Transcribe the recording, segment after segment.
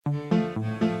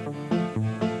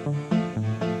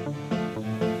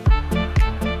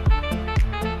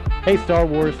Hey, Star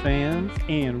Wars fans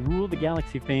and Rule the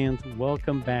Galaxy fans,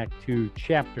 welcome back to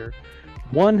chapter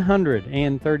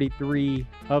 133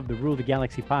 of the Rule the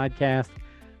Galaxy podcast.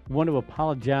 I want to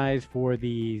apologize for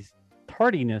the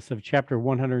tardiness of chapter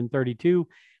 132.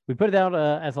 We put it out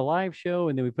as a live show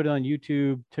and then we put it on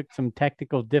YouTube, took some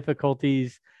technical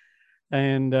difficulties.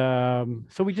 And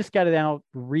so we just got it out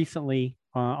recently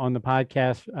on the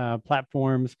podcast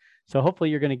platforms. So hopefully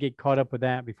you're going to get caught up with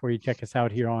that before you check us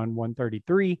out here on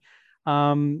 133.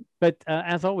 But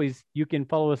as always, you can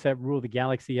follow us at Rule the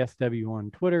Galaxy SW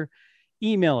on Twitter.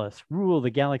 Email us,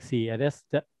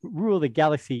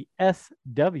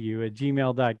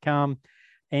 ruletheGalaxySW@gmail.com.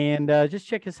 And just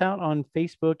check us out on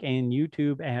Facebook and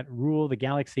YouTube at Rule the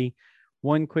Galaxy.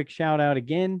 One quick shout out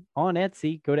again on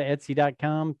Etsy. Go to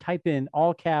Etsy.com, type in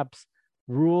all caps,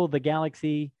 Rule the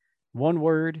Galaxy, one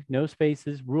word, no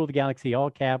spaces, Rule the Galaxy, all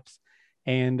caps.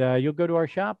 And you'll go to our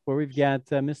shop where we've got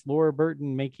Miss Laura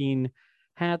Burton making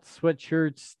hats,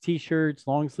 sweatshirts, t-shirts,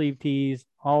 long sleeve tees,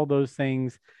 all those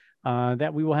things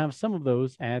that we will have some of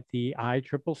those at the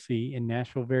ICCC in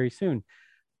Nashville very soon.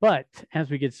 But as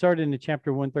we get started into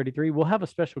chapter 133, we'll have a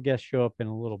special guest show up in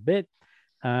a little bit.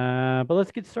 But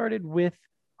let's get started with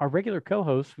our regular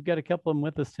co-hosts. We've got a couple of them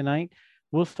with us tonight.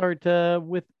 We'll start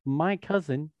with my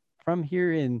cousin from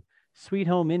here in Sweet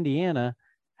Home, Indiana,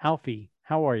 Alfie.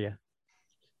 How are you?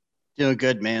 Doing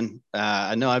good, man.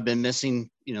 I know I've been missing,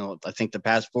 I think the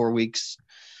past 4 weeks.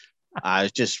 I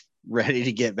was just ready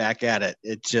to get back at it.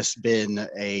 It's just been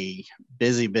a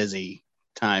busy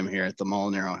time here at the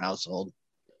Molinaro household.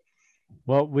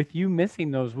 Well, with you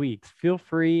missing those weeks, feel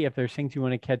free if there's things you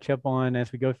want to catch up on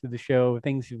as we go through the show,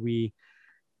 things that we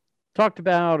talked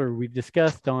about or we've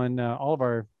discussed on all of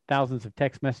our thousands of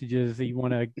text messages that you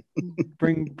want to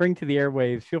bring to the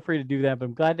airwaves. Feel free to do that. But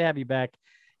I'm glad to have you back.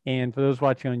 And for those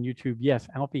watching on YouTube, yes,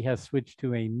 Alfie has switched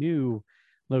to a new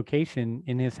location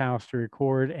in his house to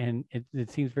record, and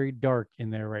it seems very dark in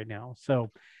there right now.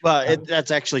 So, well, that's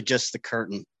actually just the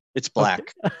curtain. It's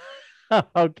black. Okay.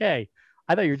 Okay.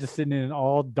 I thought you were just sitting in an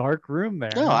all dark room there.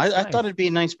 No, I thought it'd be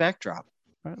a nice backdrop.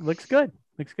 Looks good.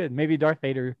 Looks good. Maybe Darth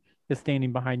Vader is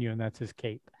standing behind you, and that's his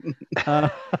cape.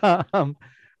 Our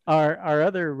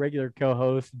other regular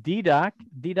co-host, D-Doc.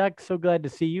 D-Doc, so glad to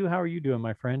see you. How are you doing,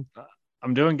 my friend?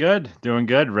 I'm doing good.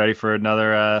 Ready for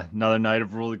another night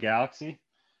of Rule the Galaxy.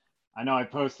 I know I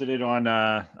posted on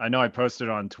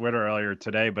Twitter earlier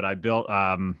today, but I built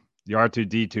the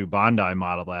R2D2 Bondi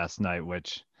model last night,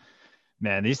 which,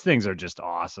 man, these things are just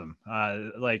awesome.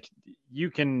 Like you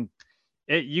can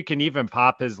even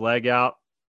pop his leg out,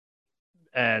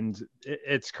 and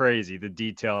it's crazy the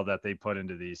detail that they put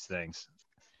into these things.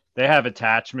 They have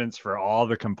attachments for all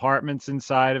the compartments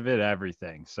inside of it,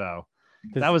 everything. So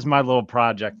that was my little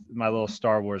project, my little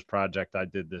Star Wars project I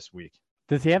did this week.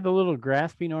 Does he have the little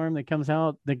grasping arm that comes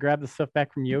out that grab the stuff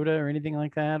back from Yoda or anything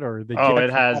like that? Or the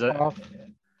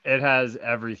it has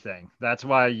everything. That's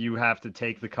why you have to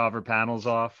take the cover panels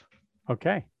off.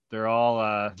 Okay. They're all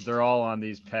on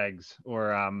these pegs,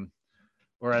 or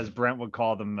as Brent would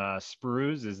call them,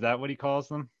 sprues. Is that what he calls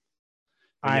them?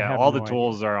 Yeah, all the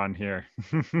tools are on here.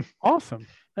 Awesome.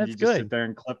 That's you good. Just sit there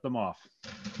and clip them off.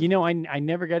 I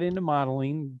never got into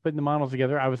modeling, putting the models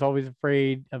together. I was always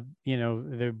afraid of,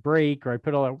 the break, or I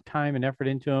put all that time and effort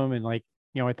into them. And I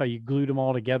thought you glued them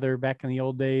all together back in the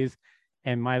old days.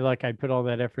 And my luck, I'd put all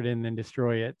that effort in and then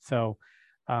destroy it. So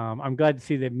I'm glad to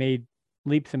see they've made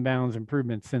leaps and bounds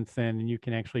improvements since then, and you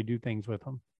can actually do things with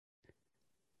them.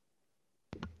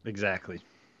 Exactly.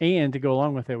 And to go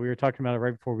along with it, we were talking about it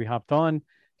right before we hopped on.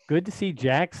 Good to see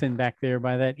Jackson back there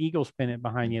by that eagle spinet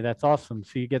behind you. That's awesome.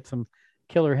 So you get some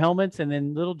killer helmets, and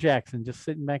then little Jackson just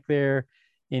sitting back there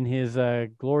in his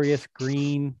glorious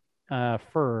green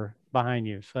fur behind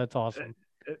you. So that's awesome.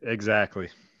 Exactly.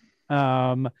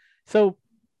 So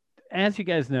as you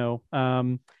guys know,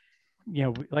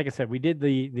 like I said, we did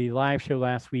the live show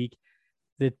last week.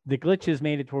 The glitches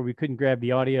made it to where we couldn't grab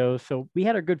the audio. So we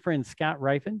had our good friend Scott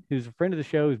Rifen, who's a friend of the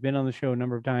show, who's been on the show a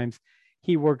number of times.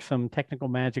 He worked some technical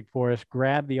magic for us,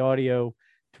 grabbed the audio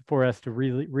for us to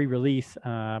re-release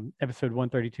episode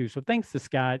 132. So thanks to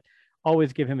Scott.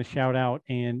 Always give him a shout out,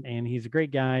 and he's a great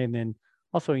guy. And then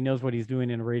also he knows what he's doing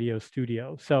in a radio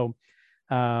studio. So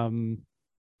to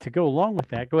go along with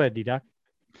that, go ahead, D-Doc.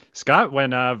 Scott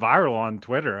went viral on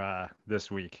Twitter this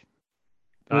week.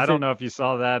 I don't know if you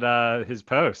saw that his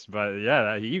post, but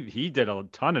yeah, he did a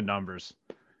ton of numbers.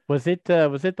 Was it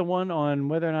the one on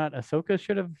whether or not Ahsoka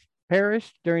should have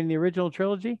perished during the original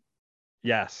trilogy?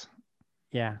 Yes.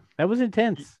 Yeah, that was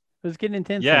intense. It was getting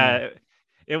intense. Yeah,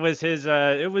 it was his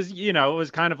it was, you know, it was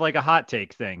kind of like a hot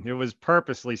take thing. It was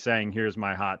purposely saying, here's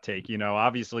my hot take. You know,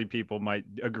 obviously people might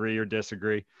agree or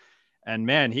disagree. And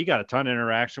man, he got a ton of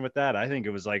interaction with that. I think it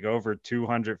was like over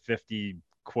 250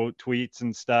 quote tweets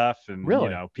and stuff, and you Really?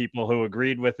 know, people who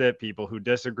agreed with it, people who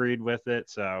disagreed with it.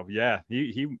 So yeah,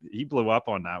 he blew up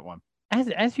on that one.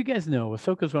 As you guys know,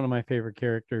 Ahsoka's one of my favorite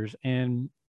characters, and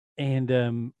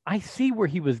I see where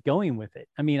he was going with it.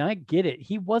 I mean, I get it.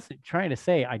 He wasn't trying to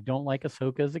say I don't like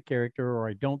Ahsoka as a character or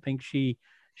I don't think she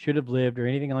should have lived or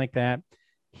anything like that.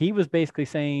 He was basically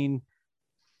saying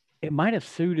it might have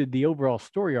suited the overall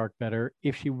story arc better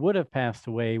if she would have passed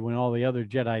away when all the other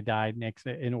Jedi died next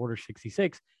in Order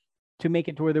 66 to make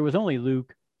it to where there was only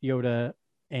Luke, Yoda,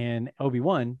 and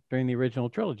Obi-Wan during the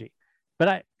original trilogy.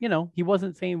 But he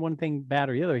wasn't saying one thing bad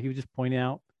or the other. He was just pointing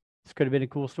out this could have been a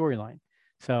cool storyline.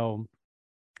 So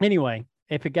anyway,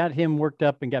 if it got him worked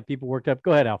up and got people worked up,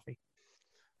 go ahead, Alfie.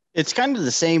 It's kind of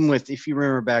the same with, if you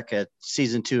remember back at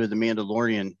season 2 of The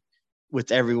Mandalorian,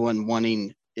 with everyone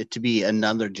wanting it to be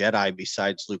another Jedi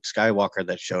besides Luke Skywalker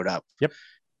that showed up. Yep.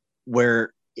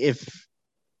 Where if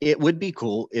it would be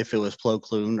cool if it was Plo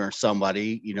Koon or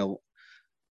somebody,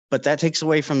 but that takes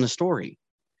away from the story.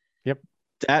 Yep.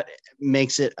 That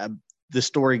makes it the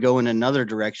story go in another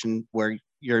direction where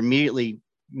you're immediately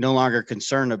no longer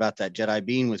concerned about that Jedi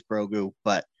being with Grogu,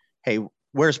 but hey,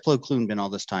 where's Plo Koon been all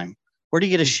this time? Where did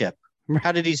he get a ship?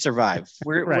 How did he survive?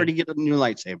 Where did he get a new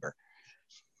lightsaber?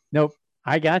 Nope.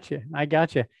 I got you.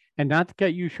 And not to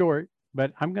cut you short,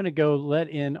 but I'm going to go let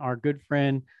in our good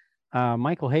friend,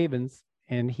 Michael Havens,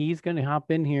 and he's going to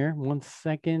hop in here 1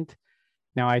 second.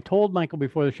 Now, I told Michael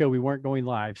before the show we weren't going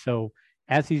live. So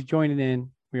as he's joining in,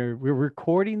 we're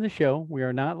recording the show. We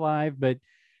are not live, but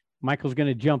Michael's going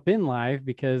to jump in live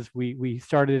because we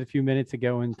started a few minutes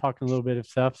ago and talking a little bit of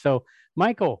stuff. So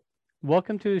Michael,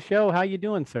 welcome to the show. How you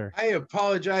doing, sir? I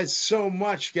apologize so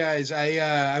much, guys.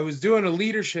 I was doing a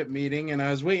leadership meeting and I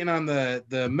was waiting on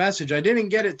the message. I didn't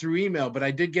get it through email, but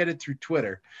I did get it through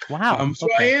Twitter. Wow. So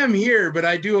okay. I am here, but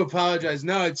I do apologize.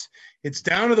 No, it's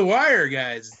down to the wire,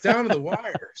 guys. It's down to the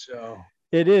wire. So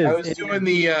it is. I was doing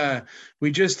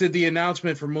we just did the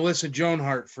announcement for Melissa Joan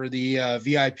Hart for the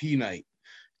VIP night.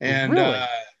 And really?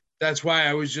 That's why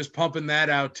I was just pumping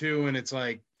that out too. And it's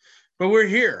like, but we're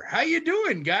here. How you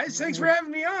doing, guys? Thanks for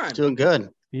having me on. Doing good.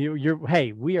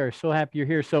 Hey, we are so happy you're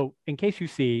here. So in case you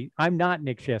see, I'm not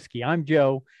Nick Shesky. I'm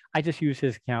Joe. I just use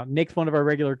his account. Nick's one of our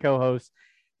regular co-hosts.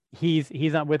 He's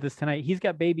not with us tonight. He's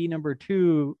got baby number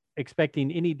 2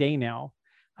 expecting any day now.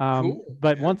 Cool,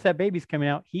 but man, once that baby's coming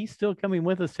out, he's still coming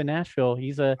with us to Nashville.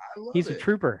 He's a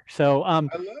trooper. So I love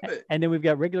it. And then we've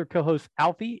got regular co-host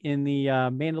Alfie in the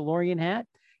Mandalorian hat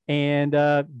and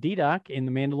D-Doc in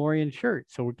the Mandalorian shirt.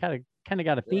 So we're kind of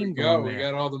got a theme going there. We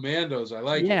got all the Mandos. I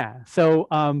like it. Yeah. So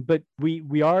but we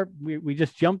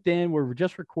just jumped in. We're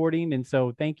just recording, and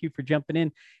so thank you for jumping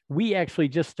in. We actually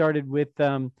just started with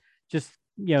just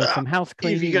some house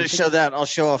cleaning. If you're gonna show that, I'll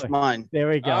show off mine. There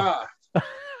we go.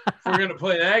 We're gonna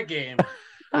play that game.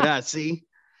 Yeah, see?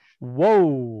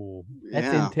 Whoa,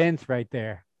 that's intense right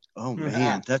there. Oh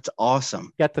man, that's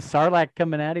awesome. Got the Sarlacc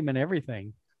coming at him and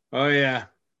everything. Oh yeah.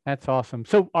 That's awesome.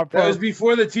 So that was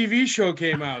before the TV show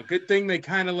came out. Good thing they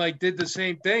kind of like did the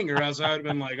same thing, or else I would have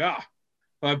been like,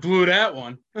 I blew that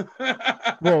one.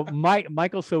 Well,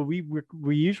 Michael, so we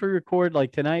usually record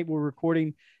like tonight. We're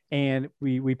recording and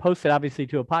we post it obviously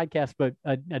to a podcast, but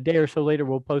a day or so later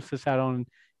we'll post this out on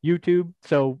YouTube.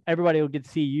 So everybody will get to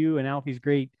see you and Alfie's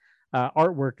great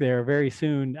artwork there very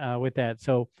soon with that.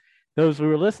 So those who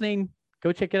are listening,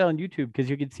 go check it out on YouTube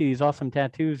because you can see these awesome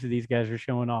tattoos that these guys are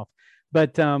showing off.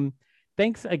 But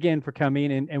thanks again for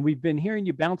coming. And we've been hearing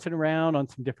you bouncing around on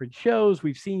some different shows.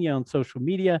 We've seen you on social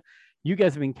media. You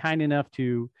guys have been kind enough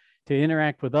to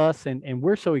interact with us. And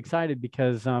we're so excited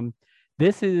because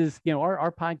this is,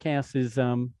 our podcast is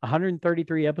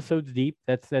 133 episodes deep.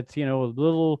 That's a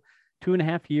little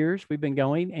 2.5 years we've been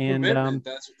going. And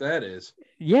that's what that is.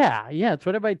 Yeah. That's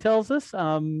what everybody tells us.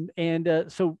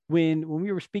 So when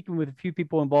we were speaking with a few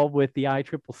people involved with the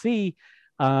ICCC,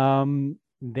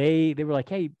 they were like,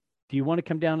 hey, do you want to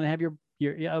come down and have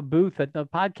your booth at the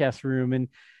podcast room? And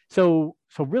so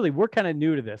really we're kind of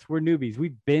new to this. We're newbies.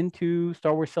 We've been to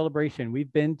Star Wars Celebration.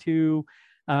 We've been to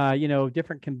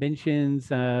different conventions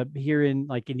here in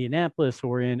like Indianapolis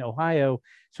or in Ohio.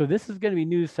 So this is going to be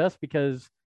news to us because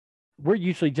we're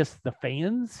usually just the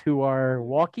fans who are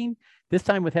walking. This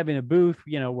time with having a booth,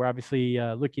 we're obviously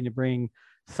looking to bring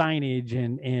signage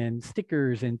and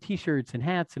stickers and T-shirts and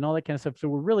hats and all that kind of stuff. So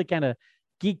we're really kind of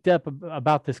geeked up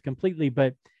about this completely.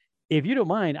 But if you don't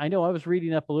mind, I know I was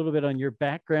reading up a little bit on your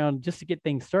background just to get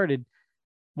things started.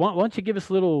 why don't you give us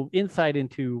a little insight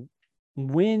into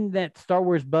when that Star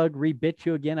Wars bug rebit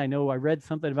you again? I know I read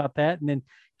something about that, and then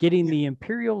getting the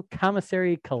Imperial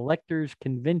Commissary Collectors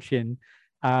Convention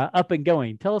up and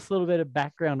going. Tell us a little bit of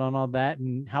background on all that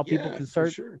and how people can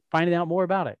start finding out more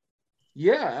about it.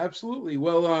 Yeah, absolutely.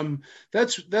 Well,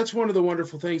 that's one of the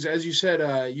wonderful things. As you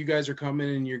said, you guys are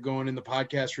coming and you're going in the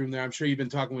podcast room there. I'm sure you've been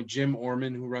talking with Jim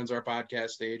Orman, who runs our podcast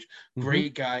stage.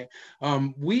 Great guy.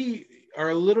 We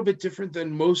are a little bit different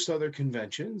than most other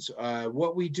conventions.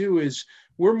 What we do is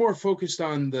we're more focused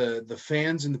on the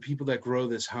fans and the people that grow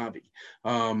this hobby.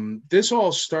 This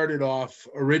all started off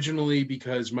originally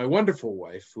because my wonderful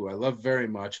wife, who I love very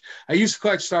much, I used to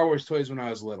collect Star Wars toys when I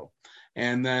was little.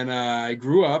 And then I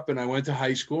grew up and I went to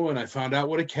high school and I found out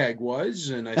what a keg was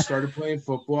and I started playing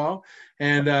football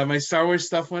and my Star Wars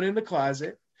stuff went in the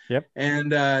closet. Yep.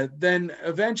 And then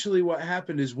eventually what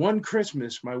happened is one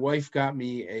Christmas, my wife got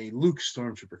me a Luke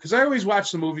Stormtrooper because I always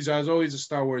watched the movies. I was always a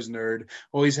Star Wars nerd,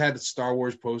 always had a Star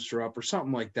Wars poster up or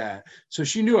something like that. So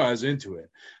she knew I was into it.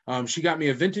 She got me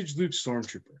a vintage Luke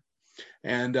Stormtrooper.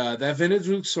 And that vintage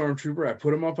Luke Stormtrooper, I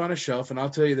put him up on a shelf, and I'll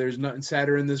tell you, there's nothing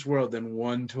sadder in this world than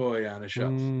one toy on a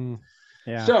shelf.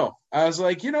 Yeah. So I was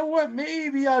like, you know what?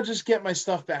 Maybe I'll just get my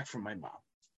stuff back from my mom.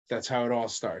 That's how it all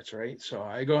starts, right? So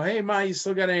I go, hey, Ma, you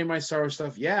still got any of my Star Wars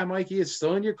stuff? Yeah, Mikey, it's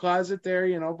still in your closet there,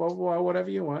 you know, blah, blah, blah, whatever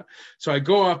you want. So I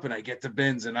go up and I get the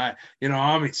bins and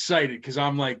I'm excited because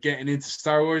I'm like getting into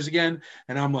Star Wars again.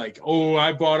 And I'm like, oh,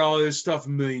 I bought all this stuff a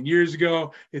million years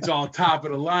ago. It's all top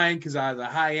of the line because I was a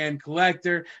high-end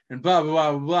collector and blah, blah,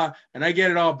 blah, blah, blah. And I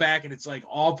get it all back and it's like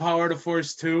all Power to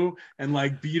Force 2 and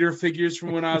like beater figures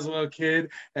from when I was a little kid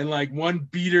and like one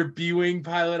beater B-Wing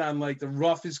pilot on like the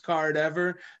roughest card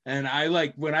ever. And I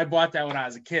like when I bought that when I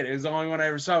was a kid, it was the only one I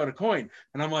ever saw with a coin.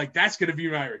 And I'm like, that's going to be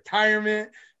my retirement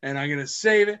and I'm going to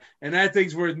save it. And that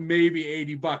thing's worth maybe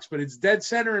 $80, but it's dead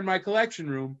center in my collection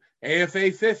room,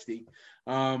 AFA 50.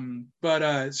 So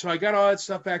I got all that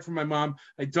stuff back from my mom.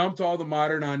 I dumped all the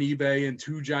modern on eBay in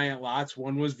two giant lots.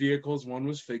 One was vehicles, one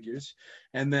was figures.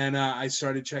 And then I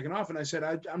started checking off and I said,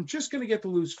 I'm just going to get the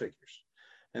loose figures.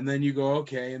 And then you go,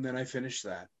 okay. And then I finished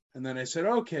that. And then I said,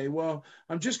 okay, well,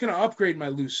 I'm just going to upgrade my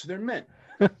loose. So they're mint.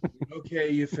 Okay,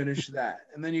 you finish that.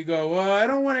 And then you go, well, I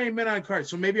don't want any mint on cards.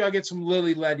 So maybe I'll get some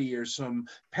Lily Letty or some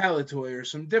Palatoy or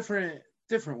some different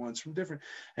ones from different.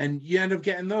 And you end up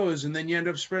getting those. And then you end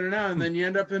up spreading out. And then you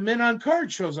end up a mint on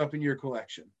card shows up in your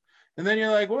collection. And then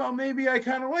you're like, well, maybe I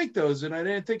kind of like those. And I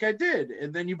didn't think I did.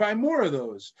 And then you buy more of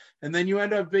those. And then you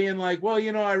end up being like, well,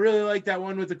 you know, I really like that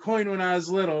one with the coin when I was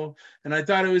little. And I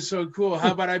thought it was so cool.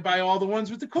 How about I buy all the ones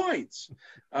with the coins?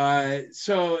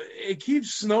 So it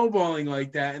keeps snowballing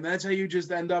like that. And that's how you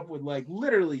just end up with like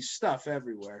literally stuff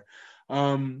everywhere.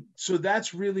 So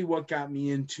that's really what got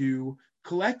me into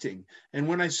collecting. And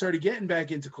when I started getting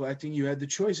back into collecting, you had the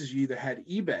choices. You either had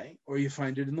eBay or you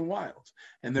find it in the wild.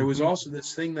 And there was also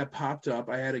this thing that popped up.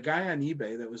 I had a guy on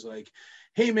eBay that was like,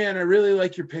 hey man, I really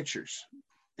like your pictures.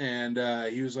 And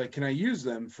he was like, can I use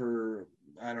them for,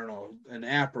 I don't know, an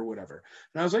app or whatever?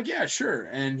 And I was like, yeah, sure.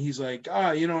 And he's like,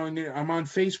 you know, I'm on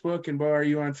Facebook. And are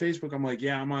you on Facebook? I'm like,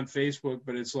 yeah, I'm on Facebook,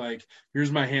 but it's like,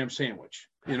 here's my ham sandwich.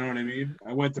 You know what I mean?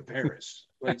 I went to Paris,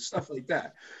 like stuff like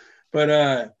that.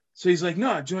 But so he's like,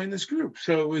 no, join this group.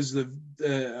 So it was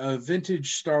the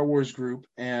vintage Star Wars group.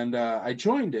 And I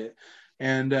joined it.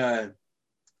 And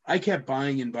I kept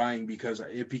buying and buying because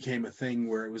it became a thing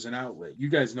where it was an outlet. You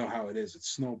guys know how it is. It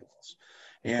snowballs.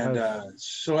 And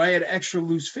so I had extra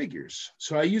loose figures.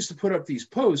 So I used to put up these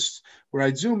posts where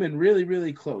I'd zoom in really,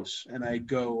 really close. And I'd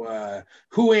go,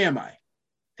 who am I?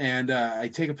 And I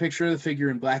take a picture of the figure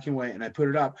in black and white and I put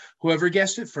it up. Whoever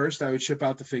guessed it first, I would ship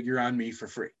out the figure on me for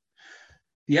free.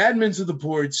 The admins of the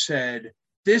board said,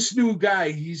 this new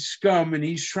guy, he's scum and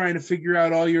he's trying to figure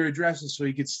out all your addresses so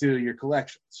he could steal your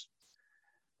collections.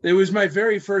 It was my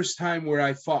very first time where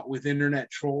I fought with internet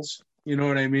trolls. You know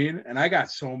what I mean? And I got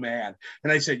so mad.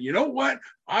 And I said, you know what?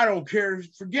 I don't care.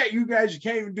 Forget you guys. You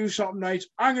can't even do something nice.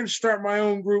 I'm going to start my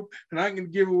own group and I'm going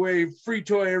to give away free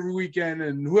toy every weekend.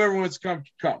 And whoever wants to come,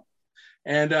 can come.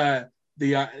 And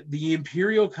the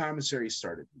Imperial Commissary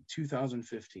started in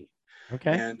 2015.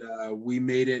 Okay. And we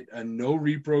made it a no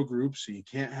repro group, so you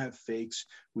can't have fakes.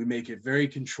 We make it very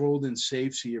controlled and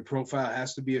safe, so your profile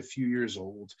has to be a few years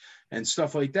old and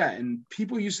stuff like that. And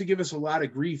people used to give us a lot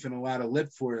of grief and a lot of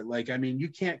lip for it. Like, I mean, you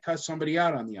can't cuss somebody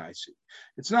out on the IC.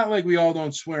 It's not like we all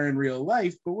don't swear in real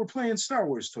life, but we're playing Star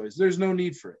Wars toys. There's no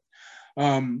need for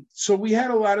it. So we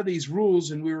had a lot of these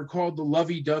rules, and we were called the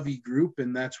Lovey-Dovey group,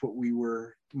 and that's what we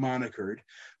were monikered.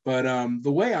 But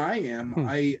the way I am,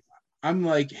 I'm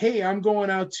like, hey, I'm going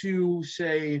out to,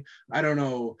 say, I don't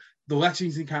know, the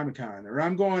Lexington Comic-Con, or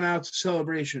I'm going out to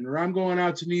Celebration, or I'm going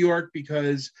out to New York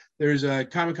because there's a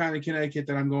Comic-Con in Connecticut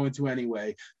that I'm going to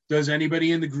anyway. Does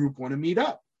anybody in the group want to meet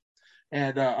up?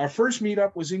 And our first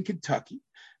meetup was in Kentucky.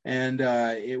 And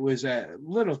it was a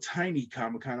little tiny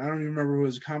Comic-Con. I don't even remember if it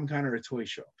was a Comic-Con or a toy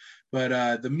show.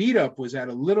 But the meetup was at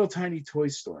a little tiny toy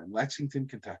store in Lexington,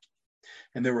 Kentucky.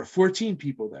 And there were 14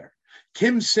 people there.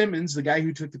 Kim Simmons, the guy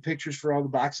who took the pictures for all the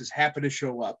boxes, happened to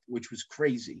show up, which was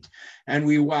crazy. And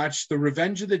we watched the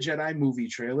Revenge of the Jedi movie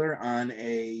trailer on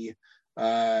a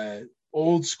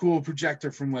old school projector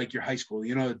from like your high school,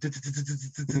 you know.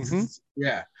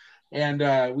 Yeah.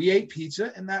 And we ate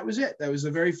pizza, and that was it. That was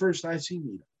the very first IC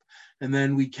meetup. And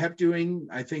then we kept doing,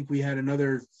 I think we had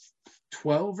another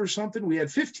 12 or something. We had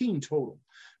 15 total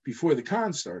before the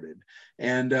con started.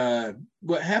 And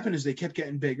what happened is they kept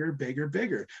getting bigger, bigger,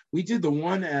 bigger. We did the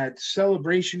one at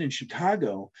Celebration in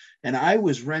Chicago, and I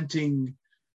was renting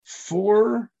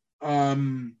four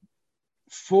hotel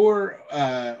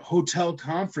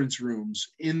conference rooms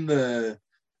in the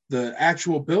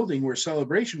actual building where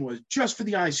Celebration was, just for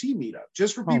the IC meetup,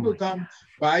 just for people to come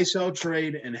buy, sell,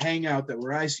 trade, and hang out that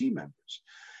were IC members.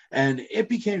 And it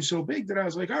became so big that I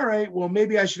was like, all right, well,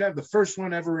 maybe I should have the first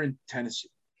one ever in Tennessee.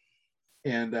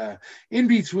 And in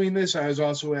between this, I was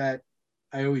also at,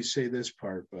 I always say this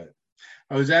part, but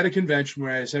I was at a convention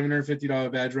where I had a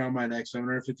 $750 badge around my neck,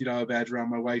 $750 badge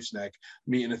around my wife's neck,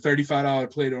 me eating a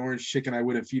 $35 plate of orange chicken I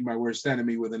wouldn't feed my worst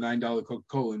enemy with a $9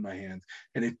 Coca-Cola in my hand.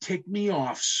 And it ticked me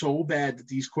off so bad that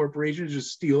these corporations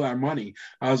just steal our money.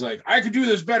 I was like, I could do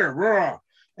this better. Raw.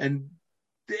 And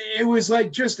it was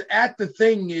like just at the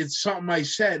thing, it's something I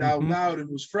said out loud and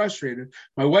was frustrated.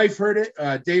 My wife heard it.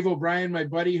 Dave O'Brien, my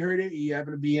buddy, heard it. He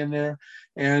happened to be in there.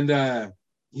 And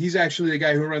he's actually the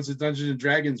guy who runs the Dungeons and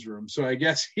Dragons room. So I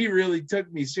guess he really took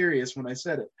me serious when I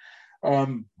said it.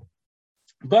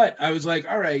 But I was like,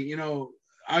 all right, you know,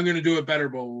 I'm going to do it better,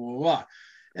 blah, blah, blah, blah.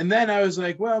 And then I was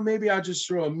like, well, maybe I'll just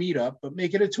throw a meetup, but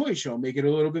make it a toy show, make it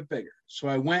a little bit bigger. So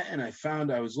I went and I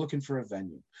was looking for a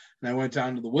venue. And I went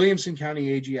down to the Williamson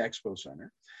County AG Expo Center.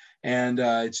 And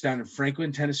it's down in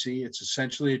Franklin, Tennessee. It's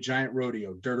essentially a giant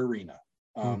rodeo, dirt arena,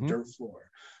 dirt floor.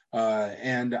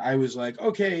 And I was like,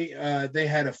 okay, they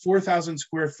had a 4,000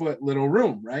 square foot little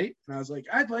room, right? And I was like,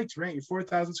 I'd like to rent your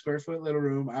 4,000 square foot little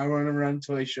room. I want to run a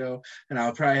toy show, and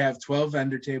I'll probably have 12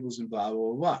 vendor tables and blah, blah,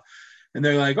 blah, blah. And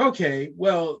they're like, okay,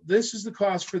 well, this is the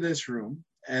cost for this room.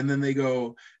 And then they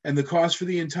go, and the cost for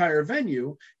the entire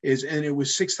venue is, and it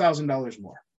was $6,000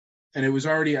 more. And it was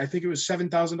already, I think it was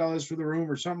 $7,000 for the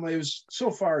room or something. It was so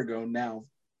far ago now,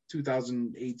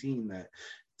 2018, that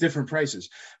different prices.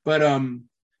 But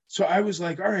so I was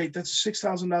like, all right, that's a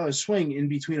 $6,000 swing in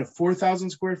between a 4,000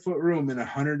 square foot room and a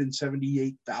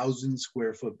 178,000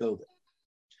 square foot building.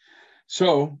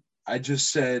 So I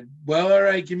just said, well, all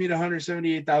right, give me the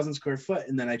 178,000 square foot.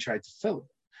 And then I tried to fill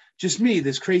it. Just me,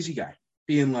 this crazy guy,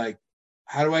 being like,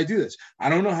 how do I do this? I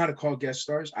don't know how to call guest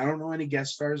stars. I don't know any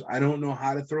guest stars. I don't know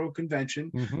how to throw a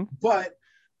convention, but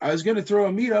I was going to throw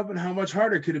a meetup, and how much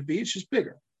harder could it be? It's just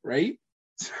bigger, right?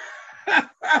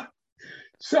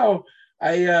 So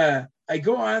I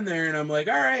go on there and I'm like,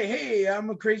 all right, hey, I'm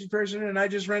a crazy person and I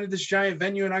just rented this giant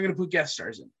venue and I'm going to put guest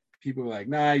stars in. People were like,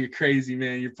 nah, you're crazy,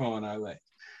 man. You're pulling our leg.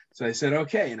 So I said,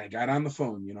 okay. And I got on the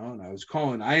phone, you know, and I was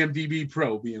calling IMDb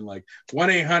Pro, being like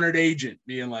 1-800-AGENT,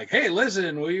 being like, hey,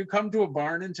 listen, will you come to a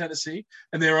barn in Tennessee?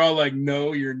 And they were all like,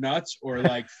 no, you're nuts, or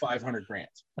like 500 grand.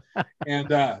 And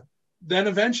then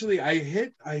eventually I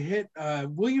hit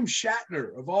William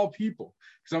Shatner, of all people,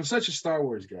 because I'm such a Star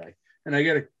Wars guy. And I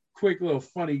got a quick little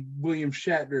funny William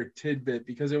Shatner tidbit,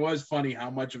 because it was funny how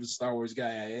much of a Star Wars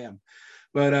guy I am.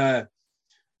 But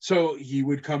so he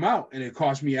would come out, and it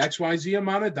cost me XYZ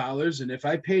amount of dollars. And if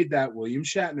I paid that, William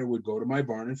Shatner would go to my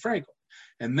barn in Franklin.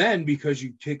 And then, because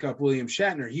you pick up William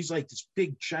Shatner, he's like this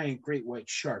big, giant, great white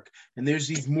shark. And there's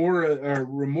these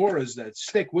remoras that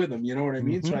stick with him. You know what I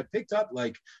mean? So I picked up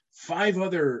like 5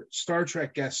 other Star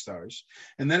Trek guest stars.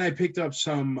 And then I picked up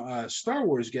some Star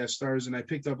Wars guest stars. And I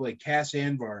picked up like Cass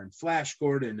Anvar and Flash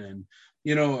Gordon and,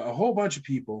 you know, a whole bunch of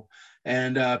people.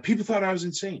 And people thought I was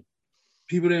insane.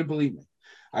 People didn't believe me.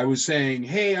 I was saying,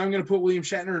 hey, I'm going to put William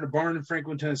Shatner in a barn in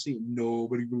Franklin, Tennessee.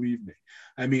 Nobody believed me.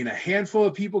 I mean, a handful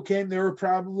of people came. There were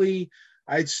probably,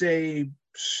 I'd say,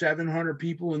 700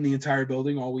 people in the entire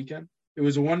building all weekend. It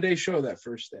was a one-day show that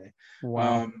first day.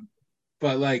 Wow.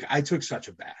 But, like, I took such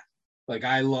a bath. Like,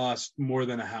 I lost more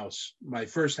than a house. My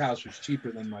first house was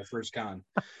cheaper than my first con.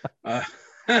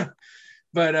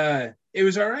 But it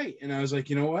was all right. And I was like,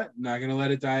 you know what? I'm not going to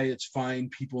let it die. It's fine.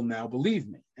 People now believe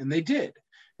me. And they did.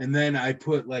 And then I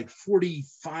put like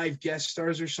 45 guest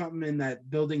stars or something in that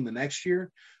building the next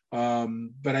year.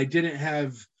 But I didn't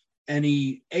have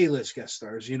any A-list guest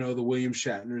stars, you know, the William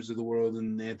Shatners of the world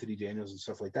and Anthony Daniels and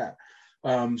stuff like that.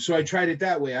 So I tried it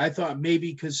that way. I thought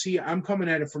maybe, because see, I'm coming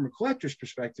at it from a collector's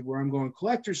perspective, where I'm going,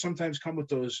 collectors sometimes come with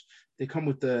those, they come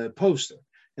with the poster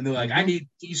and they're like, I need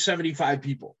these 75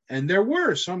 people. And there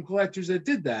were some collectors that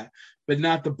did that, but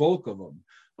not the bulk of them.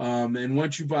 And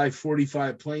once you buy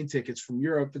 45 plane tickets from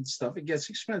Europe and stuff, it gets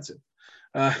expensive.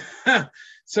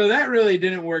 So that really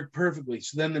didn't work perfectly.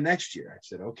 So then the next year I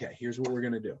said, okay, here's what we're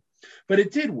going to do. But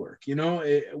it did work. You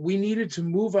know, we needed to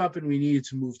move up, and we needed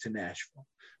to move to Nashville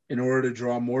in order to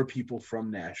draw more people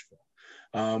from Nashville.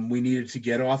 We needed to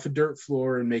get off a dirt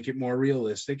floor and make it more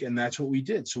realistic. And that's what we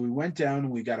did. So we went down and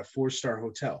we got a 4-star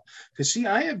hotel. Because see,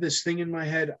 I have this thing in my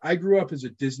head. I grew up as a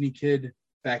Disney kid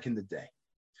back in the day.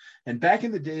 And back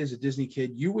in the day as a Disney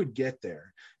kid, you would get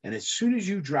there. And as soon as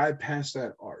you drive past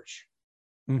that arch,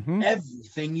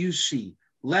 everything you see,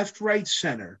 left, right,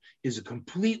 center, is a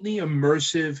completely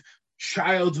immersive,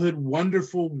 childhood,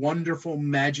 wonderful, wonderful,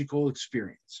 magical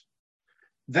experience.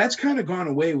 That's kind of gone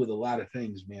away with a lot of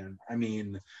things, man. I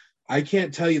mean, I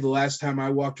can't tell you the last time I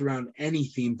walked around any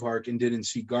theme park and didn't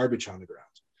see garbage on the ground.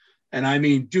 And I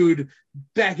mean, dude,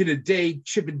 back in the day,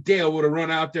 Chip and Dale would have run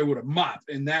out there with a mop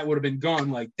and that would have been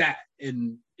gone like that.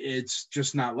 And it's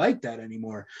just not like that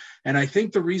anymore. And I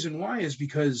think the reason why is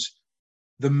because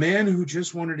the man who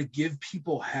just wanted to give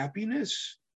people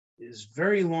happiness is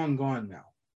very long gone now.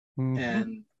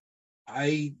 And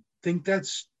I think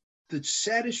that's the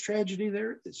saddest tragedy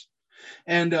there is.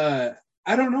 And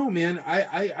I don't know, man.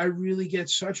 I really get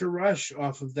such a rush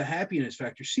off of the happiness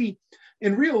factor. See,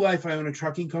 in real life, I own a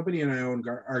trucking company and I own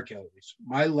art galleries.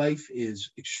 My life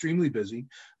is extremely busy.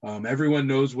 Everyone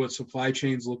knows what supply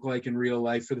chains look like in real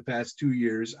life for the past 2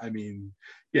 years. I mean,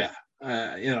 yeah,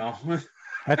 you know.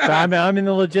 I'm in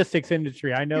the logistics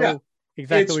industry. I know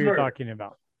exactly what you're talking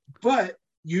about. But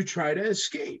you try to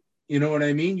escape. You know what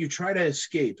I mean? You try to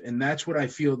escape. And that's what I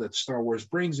feel that Star Wars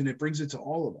brings. And it brings it to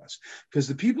all of us. Because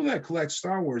the people that collect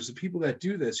Star Wars, the people that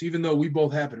do this, even though we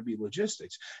both happen to be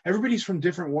logistics, everybody's from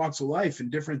different walks of life and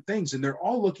different things. And they're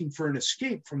all looking for an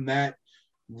escape from that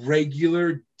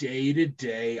regular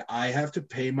day-to-day, I have to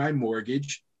pay my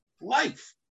mortgage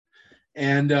life.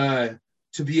 And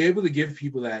to be able to give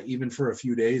people that even for a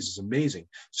few days is amazing.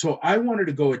 So I wanted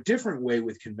to go a different way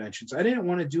with conventions. I didn't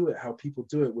want to do it how people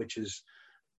do it, which is,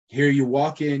 here you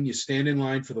walk in, you stand in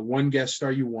line for the one guest star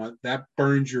you want. That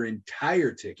burns your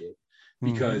entire ticket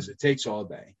because it takes all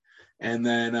day. And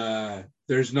then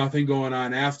there's nothing going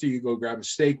on after. You go grab a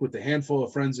steak with a handful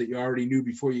of friends that you already knew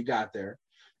before you got there.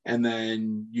 And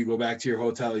then you go back to your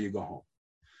hotel, you go home.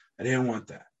 I didn't want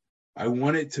that. I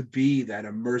want it to be that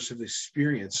immersive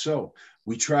experience. So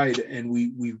we tried, and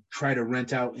we try to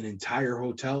rent out an entire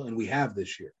hotel, and we have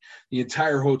this year. The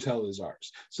entire hotel is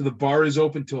ours. So the bar is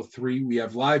open till 3. We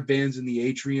have live bands in the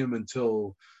atrium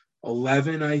until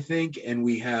 11, I think. And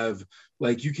we have,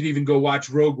 like, you can even go watch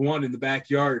Rogue One in the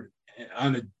backyard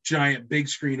on a giant big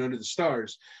screen under the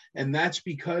stars. And that's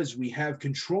because we have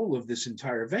control of this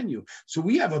entire venue. So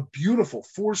we have a beautiful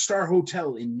 4-star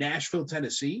hotel in Nashville,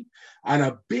 Tennessee, on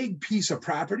a big piece of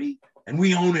property, and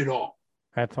we own it all.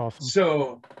 That's awesome.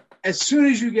 So as soon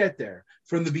as you get there,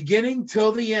 from the beginning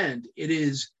till the end, it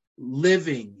is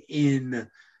living in,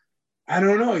 I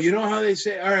don't know, you know how they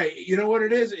say, all right, you know what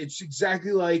it is? It's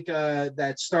exactly like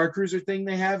that Star Cruiser thing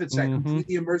they have. It's that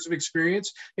completely immersive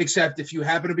experience, except if you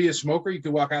happen to be a smoker, you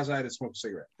could walk outside and smoke a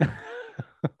cigarette.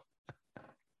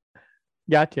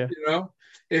 Gotcha. You know,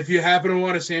 if you happen to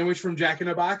want a sandwich from Jack in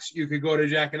the Box, you could go to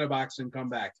Jack in the Box and come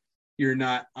back. You're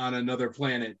not on another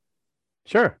planet.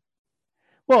 Sure.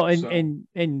 Well, and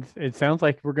it sounds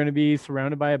like we're going to be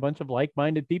surrounded by a bunch of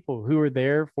like-minded people who are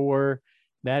there for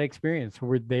that experience,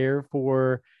 who are there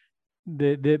for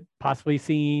the possibly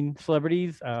seeing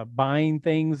celebrities, buying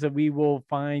things that we will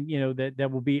find, you know, that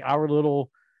will be our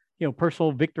little, you know,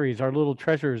 personal victories, our little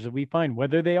treasures that we find,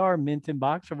 whether they are mint in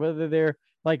box or whether they're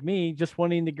like me, just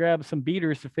wanting to grab some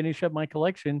beaters to finish up my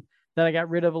collection that I got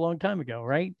rid of a long time ago.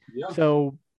 Right. Yeah.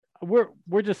 So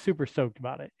we're just super stoked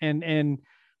about it. And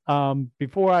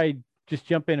before I just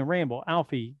jump in and ramble,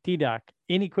 Alfie, D-Doc,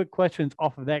 any quick questions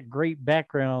off of that great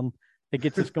background that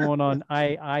gets us going on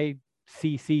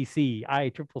ICCC,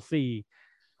 ICCC,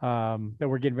 that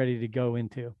we're getting ready to go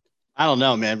into? I don't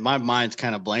know, man. My mind's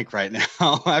kind of blank right now.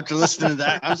 After listening to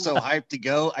that, I'm so hyped to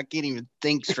go. I can't even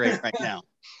think straight right now.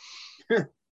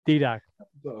 D-Doc.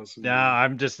 Awesome, yeah,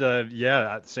 I'm just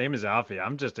same as Alfie.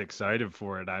 I'm just excited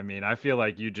for it. I mean, I feel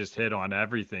like you just hit on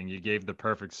everything. You gave the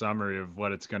perfect summary of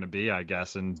what it's going to be, I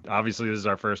guess. And obviously this is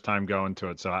our first time going to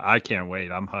it, so I can't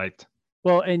wait. I'm hyped.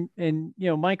 Well, and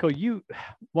Michael,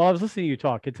 while I was listening to you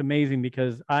talk, it's amazing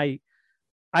because I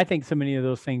think so many of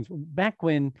those things back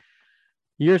when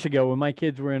years ago when my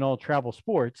kids were in all travel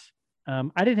sports,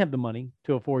 I didn't have the money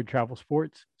to afford travel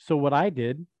sports. So what I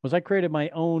did was I created my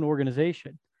own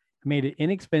organization. I made it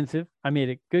inexpensive. I made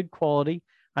it good quality.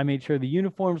 I made sure the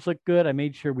uniforms looked good. I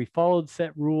made sure we followed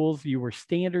set rules. You were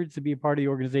standards to be a part of the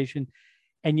organization.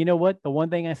 And you know what? The one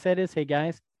thing I said is, hey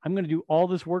guys, I'm going to do all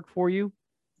this work for you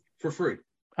for free.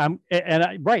 Right.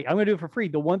 I'm going to do it for free.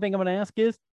 The one thing I'm going to ask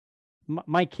is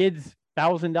my kid's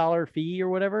 $1,000 fee or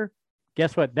whatever.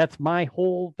 Guess what? That's my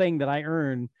whole thing that I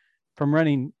earn from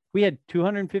running. We had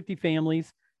 250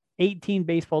 families, 18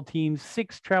 baseball teams,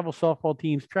 6 travel softball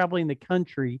teams traveling the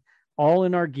country, all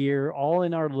in our gear, all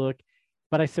in our look.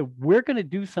 But I said, we're going to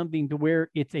do something to where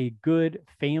it's a good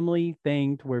family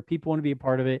thing to where people want to be a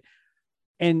part of it.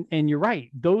 And you're right.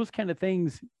 Those kind of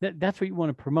things, that's what you want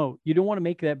to promote. You don't want to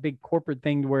make that big corporate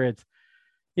thing where it's,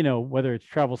 whether it's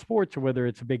travel sports or whether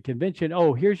it's a big convention.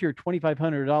 Oh, here's your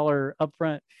 $2,500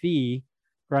 upfront fee,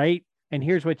 right? And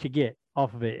here's what you get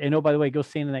off of it. And oh, by the way, go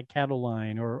stand in that cattle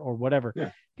line or whatever.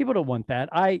 Yeah. People don't want that.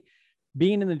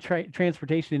 Being in the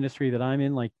transportation industry that I'm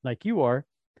in, like you are,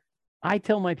 I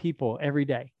tell my people every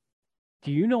day,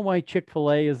 do you know why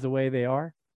Chick-fil-A is the way they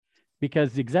are?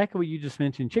 Because exactly what you just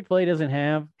mentioned, Chick-fil-A doesn't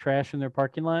have trash in their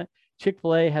parking lot.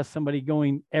 Chick-fil-A has somebody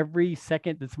going every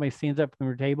second that somebody stands up from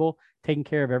their table, taking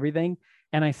care of everything.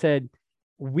 And I said,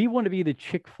 we want to be the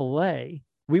Chick-fil-A.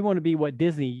 We want to be what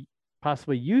Disney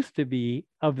possibly used to be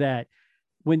of that.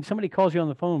 When somebody calls you on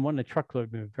the phone, wanting a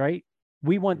truckload moved, right?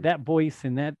 We want that voice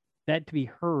and that to be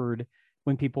heard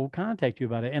when people contact you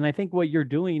about it. And I think what you're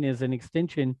doing is an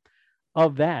extension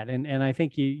of that. And I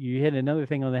think you hit another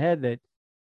thing on the head that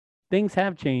things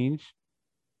have changed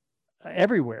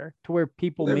everywhere to where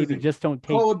people maybe just don't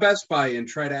take. Call a Best Buy and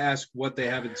try to ask what they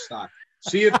have in stock.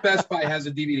 See if Best Buy has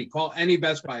a DVD. Call any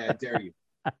Best Buy, I dare you.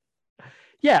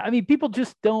 Yeah, I mean, people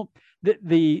just don't.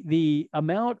 The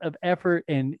amount of effort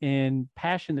and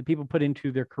passion that people put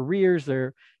into their careers,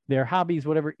 their hobbies,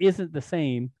 whatever, isn't the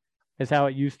same as how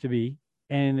it used to be.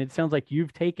 And it sounds like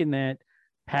you've taken that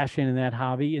passion and that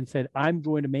hobby and said, I'm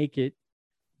going to make it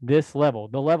this level,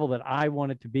 the level that I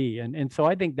want it to be. And so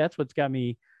I think that's what's got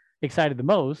me excited the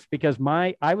most, because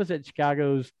I was at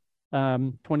Chicago's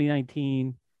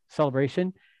 2019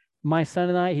 celebration. My son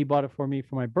and I, he bought it for me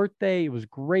for my birthday. It was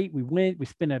great. We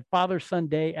spent a father-son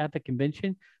day at the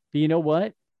convention. But you know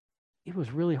what? It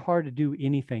was really hard to do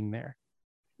anything there.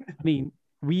 I mean,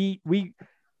 we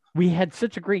had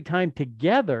such a great time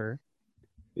together.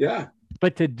 Yeah.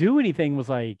 But to do anything was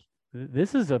like,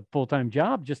 this is a full-time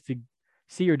job just to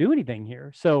see or do anything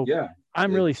here. So yeah,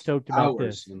 I'm really stoked about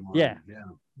this. Yeah.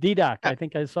 D-Doc, I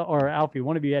think I saw, or Alfie,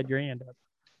 one of you had your hand up.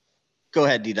 Go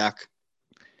ahead, D-Doc.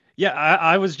 Yeah,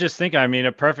 I was just thinking, I mean,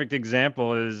 a perfect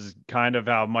example is kind of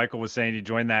how Michael was saying he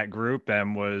joined that group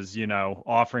and was,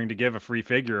 offering to give a free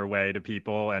figure away to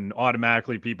people, and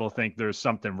automatically people think there's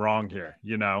something wrong here,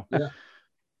 Yeah.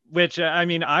 Which, I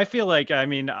mean, I feel like, I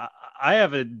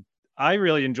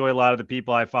really enjoy a lot of the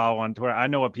people I follow on Twitter. I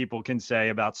know what people can say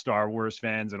about Star Wars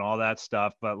fans and all that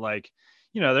stuff, but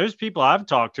there's people I've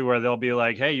talked to where they'll be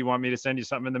like, hey, you want me to send you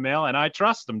something in the mail? And I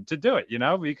trust them to do it,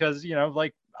 because,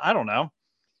 I don't know.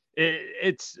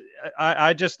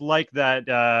 I just like that.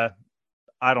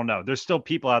 I don't know. There's still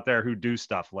people out there who do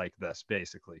stuff like this,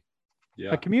 basically.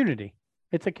 Yeah. A community.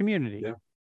 It's a community. Yeah.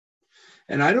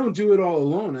 And I don't do it all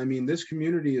alone. I mean, this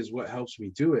community is what helps me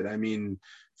do it. I mean,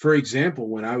 for example,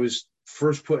 when I was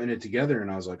first putting it together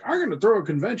and I was like, I'm going to throw a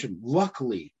convention,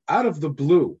 luckily, out of the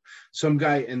blue, some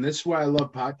guy, and this is why I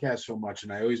love podcasts so much.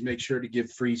 And I always make sure to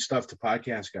give free stuff to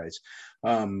podcast guys.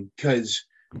 Because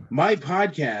my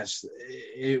podcast,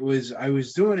 I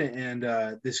was doing it,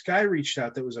 and this guy reached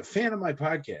out that was a fan of my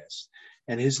podcast,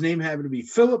 and his name happened to be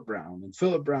Philip Brown. And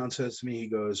Philip Brown says to me, he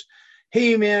goes,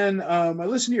 hey man, I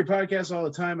listen to your podcast all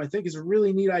the time. I think it's a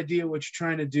really neat idea what you're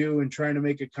trying to do and trying to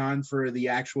make a con for the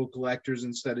actual collectors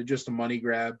instead of just a money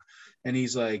grab. And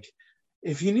he's like,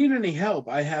 if you need any help,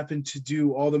 I happen to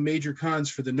do all the major cons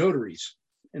for the notaries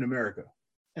in America.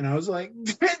 And I was like,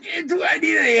 do I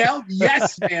need any help?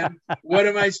 Yes, man. What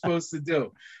am I supposed to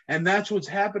do? And that's what's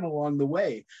happened along the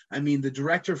way. I mean, the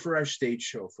director for our stage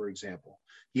show, for example,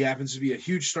 he happens to be a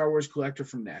huge Star Wars collector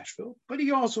from Nashville, but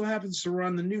he also happens to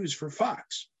run the news for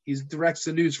Fox. He directs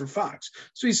the news for Fox.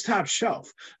 So he's top shelf.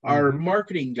 Our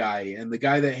marketing guy and the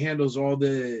guy that handles all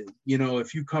the,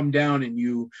 if you come down and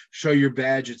you show your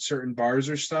badge at certain bars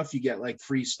or stuff, you get like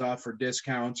free stuff or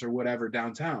discounts or whatever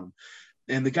downtown.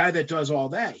 And the guy that does all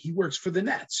that, he works for the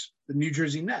Nets, the New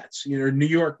Jersey Nets, New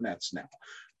York Nets now.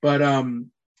 But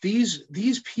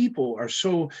these people are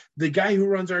so, the guy who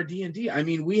runs our D&D, I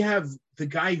mean, we have the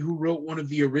guy who wrote one of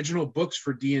the original books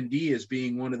for D&D as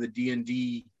being one of the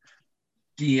D&D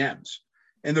DMs.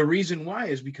 And the reason why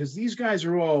is because these guys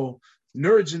are all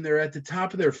nerds and they're at the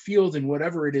top of their field in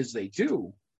whatever it is they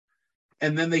do.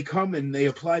 And then they come and they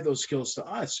apply those skills to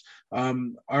us.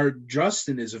 Our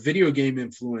Justin is a video game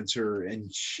influencer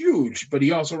and huge, but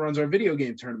he also runs our video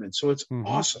game tournament. So it's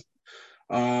awesome.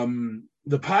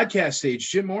 The podcast stage,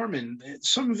 Jim Orman,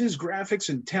 some of his graphics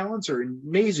and talents are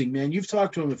amazing, man. You've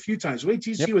talked to him a few times. Wait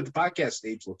till you see what the podcast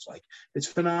stage looks like. It's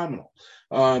phenomenal.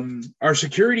 Our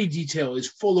security detail is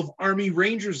full of Army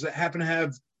Rangers that happen to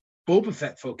have Boba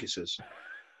Fett focuses.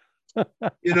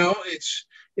 You know,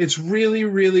 it's really,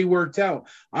 really worked out.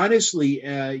 Honestly,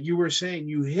 you were saying,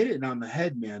 you hit it on the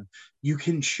head, man. You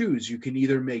can choose. You can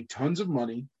either make tons of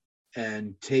money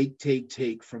and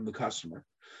take from the customer,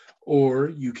 or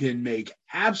you can make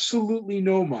absolutely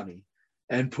no money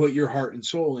and put your heart and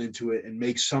soul into it and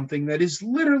make something that is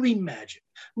literally magic.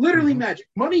 Literally magic.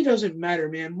 Money doesn't matter,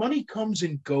 man. Money comes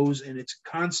and goes, and it's a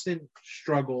constant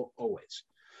struggle always.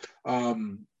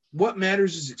 What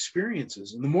matters is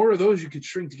experiences. And the more of those you can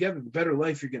string together, the better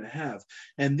life you're going to have.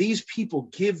 And these people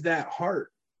give that heart,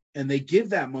 and they give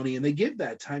that money, and they give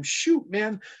that time. Shoot,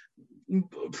 man,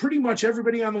 pretty much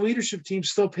everybody on the leadership team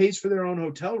still pays for their own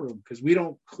hotel room because we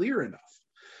don't clear enough.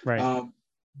 Right.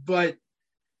 But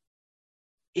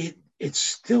it's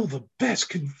still the best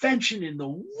convention in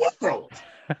the world.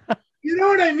 You know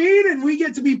what I mean? And we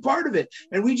get to be part of it.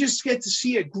 And we just get to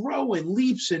see it grow in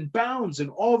leaps and bounds. And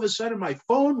all of a sudden my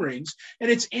phone rings and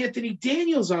it's Anthony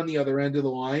Daniels on the other end of the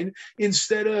line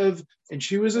instead of, and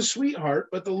she was a sweetheart,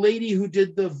 but the lady who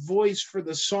did the voice for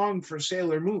the song for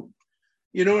Sailor Moon.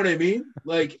 You know what I mean?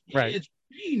 Like, It's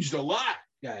changed a lot,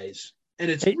 guys.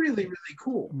 And it's really, really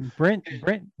cool. Brent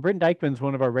Dykeman's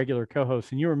one of our regular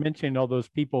co-hosts, and you were mentioning all those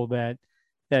people that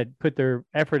put their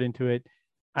effort into it.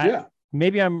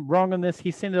 Maybe I'm wrong on this.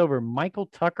 He sent it over. Michael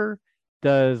Tucker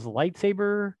does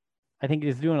lightsaber. I think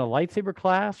he's doing a lightsaber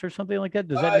class or something like that.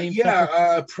 Does that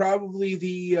name? Probably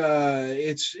the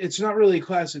it's not really a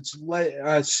class. It's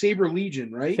Saber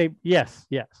Legion, right? Yes.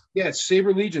 Yeah,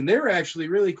 Saber Legion. They were actually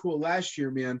really cool last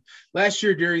year, man. Last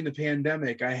year during the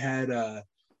pandemic, I had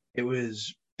it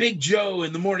was Big Joe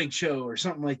in the morning show or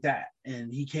something like that,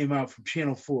 and he came out from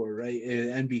Channel 4, right,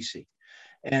 NBC.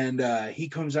 And he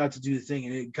comes out to do the thing,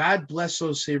 and God bless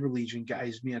those Saber Legion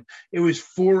guys, man. It was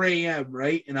 4 a.m.,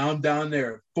 right? And I'm down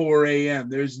there at 4 a.m.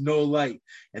 There's no light.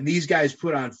 And these guys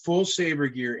put on full Saber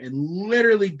gear and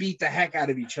literally beat the heck out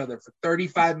of each other for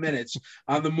 35 minutes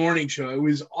on the morning show. It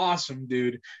was awesome,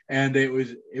 dude. And it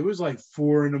was like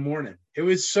 4 a.m. It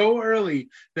was so early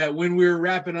that when we were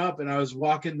wrapping up and I was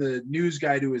walking the news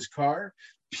guy to his car,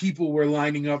 people were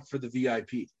lining up for the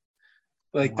VIP.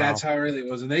 Like, that's how early it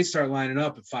was. And they start lining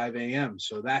up at 5 a.m.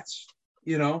 So that's,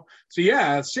 so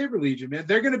yeah, Saber Legion, man,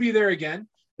 they're going to be there again.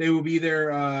 They will be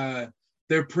there.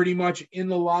 They're pretty much in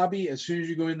the lobby as soon as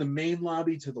you go in the main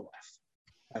lobby to the left.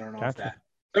 I don't know if that.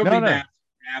 There'll be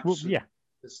maps,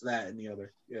 this, that, and the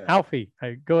other. Yeah. Alfie,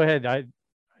 go ahead.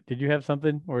 Did you have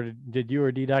something, or did you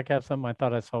or D-Doc have something? I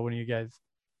thought I saw one of you guys.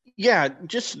 Yeah,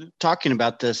 just talking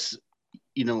about this,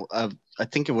 I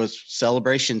think it was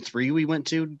Celebration 3 we went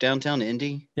to downtown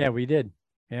Indy. Yeah, we did.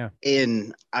 Yeah.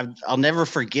 And I'll never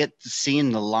forget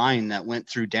seeing the line that went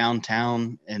through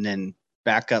downtown and then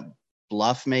back up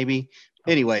Bluff, maybe.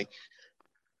 Anyway,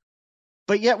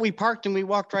 but yet we parked and we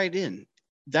walked right in.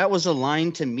 That was a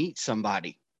line to meet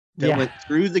somebody that went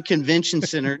through the convention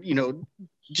center,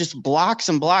 just blocks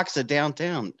and blocks of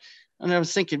downtown. And I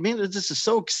was thinking, man, this is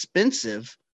so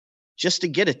expensive just to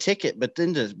get a ticket, but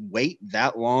then to wait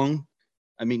that long.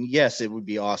 I mean, yes, it would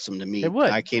be awesome to meet. It would.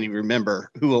 I can't even remember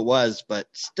who it was, but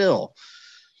still.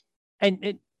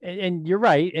 And you're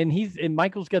right. And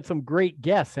Michael's got some great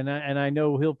guests, and I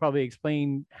know he'll probably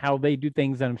explain how they do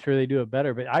things, and I'm sure they do it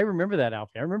better. But I remember that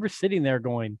outfit. I remember sitting there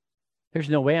going, "There's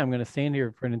no way I'm going to stand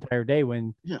here for an entire day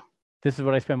when this is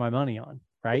what I spend my money on."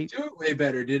 Right? Do it way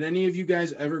better. Did any of you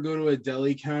guys ever go to a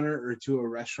deli counter or to a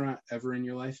restaurant ever in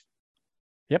your life?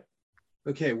 Yep.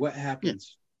 Okay, what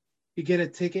happens? You get a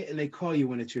ticket and they call you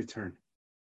when it's your turn.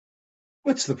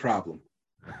 What's the problem?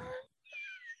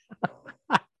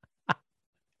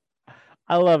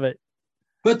 I love it.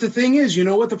 But the thing is, you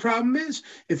know what the problem is?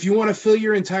 If you want to fill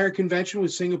your entire convention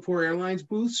with Singapore Airlines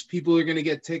booths, people are going to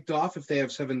get ticked off if they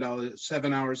have 7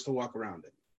 hours to walk around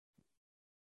it.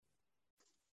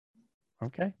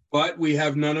 Okay. But we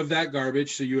have none of that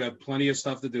garbage, so you have plenty of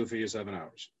stuff to do for your 7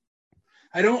 hours.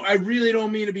 I really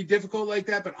don't mean to be difficult like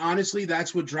that, but honestly,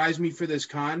 that's what drives me for this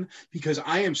con, because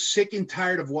I am sick and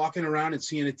tired of walking around and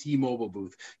seeing a T-Mobile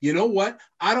booth. You know what?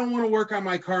 I don't want to work on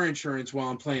my car insurance while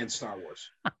I'm playing Star Wars.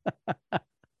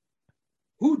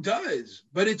 Who does?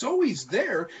 But it's always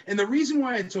there. And the reason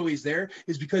why it's always there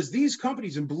is because these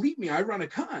companies, and believe me, I run a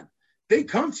con. They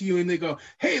come to you and they go,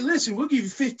 hey, listen, we'll give you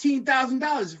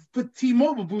 $15,000. Put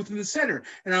T-Mobile booth in the center.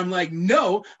 And I'm like,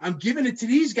 no, I'm giving it to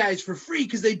these guys for free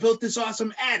because they built this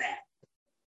awesome ad.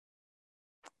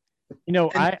 You know,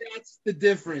 And that's the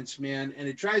difference, man. And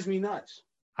it drives me nuts.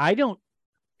 I don't,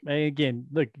 again,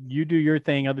 look, you do your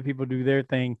thing. Other people do their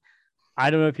thing. I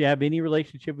don't know if you have any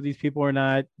relationship with these people or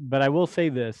not, but I will say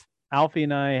this. Alfie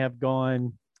and I have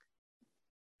gone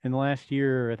in the last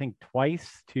year, I think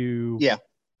twice to,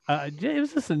 it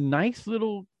was just a nice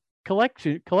little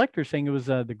collector's thing. It was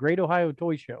the Great Ohio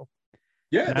Toy Show.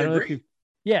 Yeah, they're great.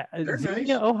 They're nice.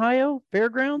 Ohio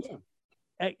Fairgrounds.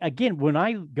 Yeah. Again, when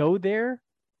I go there,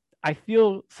 I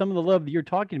feel some of the love that you're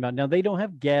talking about. Now, they don't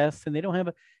have guests and they don't have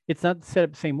it's not set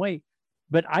up the same way,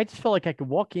 but I just felt like I could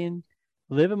walk in,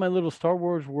 live in my little Star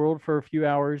Wars world for a few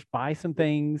hours, buy some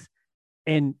things,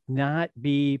 and not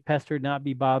be pestered, not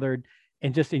be bothered,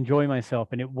 and just enjoy myself.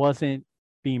 And it wasn't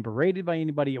being berated by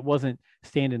anybody. It wasn't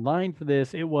stand in line for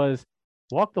this. It was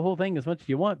walk the whole thing as much as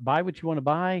you want, buy what you want to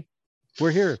buy.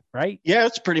 We're here, right? Yeah,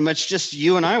 it's pretty much just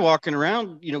you and I walking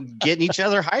around, getting each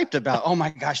other hyped about, oh my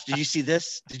gosh, did you see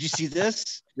this? Did you see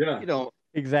this? Yeah.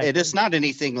 Exactly. It is not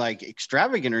anything like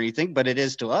extravagant or anything, but it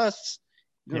is to us,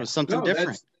 something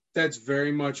different. That's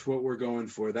very much what we're going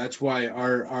for. That's why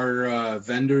our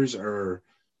vendors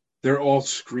they're all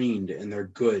screened and they're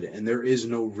good, and there is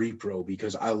no repro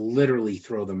because I literally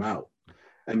throw them out.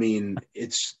 I mean,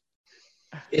 it's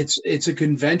a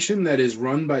convention that is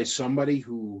run by somebody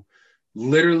who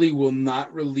literally will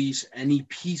not release any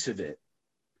piece of it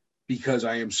because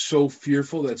I am so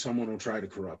fearful that someone will try to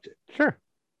corrupt it. Sure.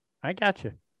 I got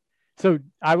you. So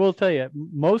I will tell you,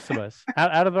 most of us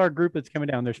out of our group that's coming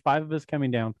down, there's 5 of us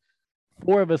coming down.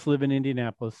 4 of us live in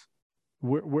Indianapolis.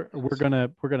 We're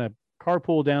gonna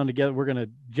carpool down together. We're gonna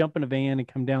jump in a van and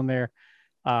come down there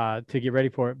to get ready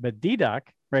for it. But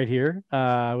D-Doc right here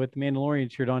with the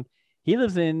Mandalorian shirt on, he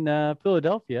lives in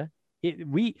Philadelphia.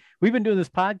 We've been doing this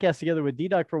podcast together with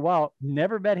D-Doc for a while.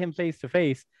 Never met him face to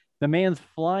face. The man's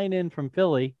flying in from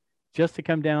Philly just to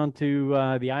come down to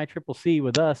the ICCC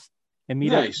with us and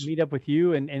meet up with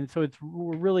you. And so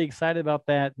we're really excited about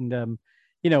that. And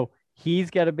he's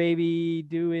got a baby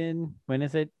due in, when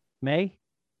is it? May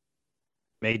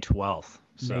 12th.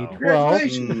 So May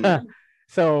 12th.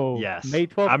 So yes, May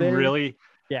 12th.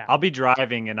 I'll be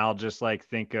driving and I'll just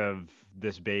think of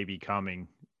this baby coming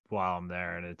while I'm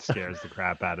there, and it scares the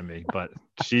crap out of me. But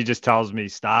she just tells me,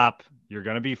 stop, you're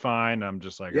going to be fine. I'm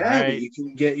just like, all right. You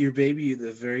can get your baby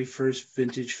the very first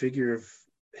vintage figure of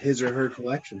his or her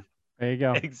collection. There you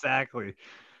go. Exactly.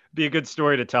 Be a good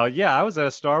story to tell. Yeah, I was at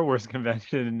a Star Wars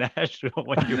convention in Nashville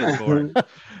when you were born,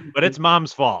 but it's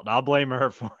mom's fault. I'll blame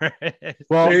her for it.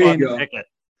 Well, there you go.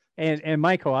 And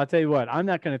Michael, I'll tell you what, I'm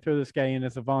not going to throw this guy in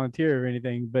as a volunteer or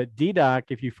anything, but D-Doc,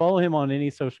 if you follow him on any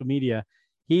social media,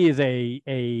 he is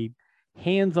a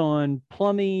hands-on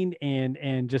plumbing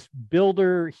and just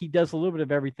builder. He does a little bit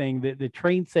of everything. The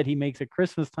train set he makes at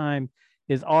Christmas time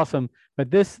is awesome. But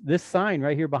this sign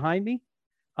right here behind me,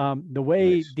 the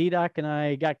way D-Doc and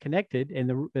I got connected and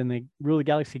the Rule of the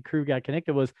Galaxy crew got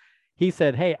connected was he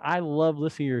said, hey, I love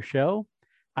listening to your show.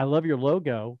 I love your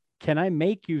logo. Can I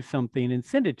make you something and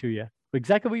send it to you?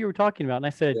 Exactly what you were talking about. And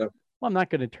I said, well, I'm not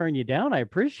going to turn you down. I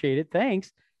appreciate it.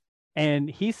 Thanks. And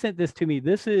he sent this to me.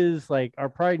 This is like our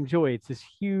pride and joy. It's this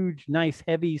huge, nice,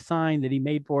 heavy sign that he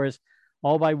made for us,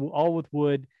 all with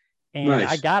wood. And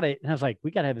I got it. And I was like,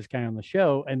 we got to have this guy on the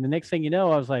show. And the next thing you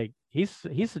know, I was like, he's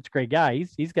such a great guy.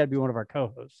 He's got to be one of our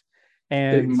co-hosts.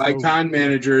 And my con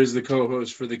manager is the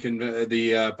co-host for the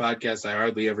podcast I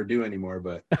hardly ever do anymore.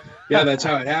 But yeah, that's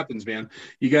how it happens, man.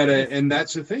 You got to, and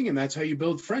that's the thing. And that's how you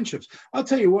build friendships. I'll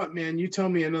tell you what, man, you tell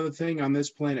me another thing on this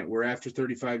planet where after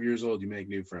 35 years old, you make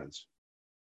new friends.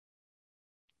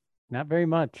 Not very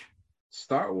much.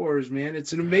 Star Wars, man.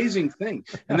 It's an amazing thing.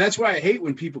 And that's why I hate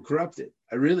when people corrupt it.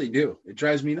 I really do. It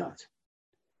drives me nuts.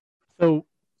 So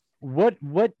what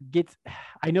gets,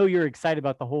 I know you're excited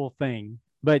about the whole thing,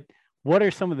 but what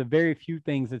are some of the very few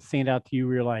things that stand out to you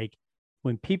where you're like,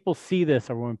 when people see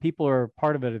this or when people are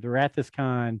part of it or they're at this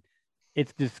con,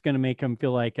 it's just going to make them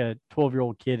feel like a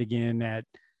 12-year-old kid again at,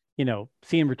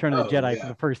 seeing Return of the Jedi for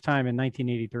the first time in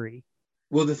 1983?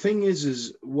 Well, the thing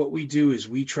is what we do is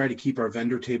we try to keep our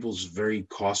vendor tables very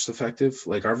cost effective.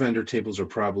 Like our vendor tables are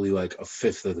probably like a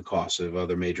fifth of the cost of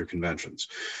other major conventions.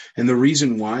 And the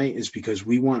reason why is because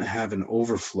we want to have an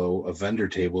overflow of vendor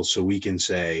tables so we can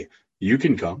say, you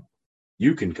can come,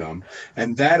 you can come.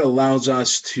 And that allows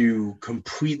us to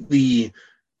completely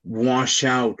wash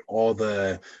out all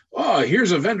the, oh,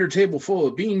 here's a vendor table full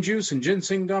of bean juice and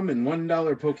ginseng gum and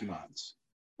 $1 Pokemons.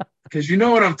 Because you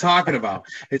know what I'm talking about.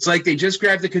 It's like they just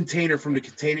grabbed the container from the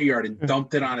container yard and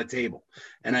dumped it on a table.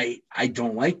 And I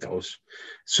don't like those.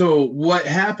 So what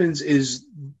happens is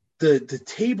the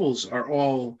tables are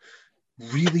all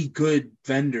really good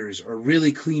vendors or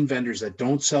really clean vendors that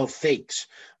don't sell fakes.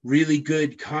 Really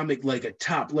good comic, like a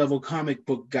top level comic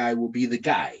book guy will be the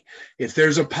guy. If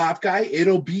there's a pop guy,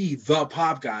 it'll be the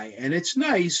pop guy. And it's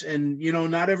nice. And, you know,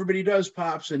 not everybody does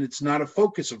pops and it's not a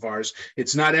focus of ours.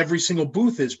 It's not every single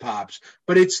booth is pops,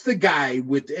 but it's the guy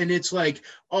with, and it's like,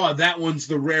 oh, that one's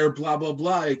the rare blah, blah,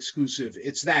 blah exclusive.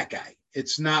 It's that guy.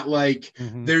 It's not like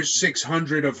there's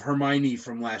 600 of Hermione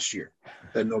from last year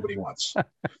that nobody wants.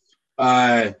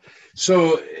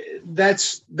 So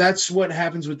that's what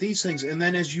happens with these things. And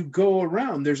then as you go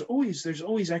around, there's always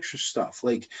extra stuff.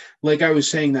 Like I was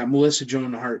saying, that Melissa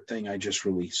Joan Hart thing I just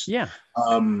released. Yeah.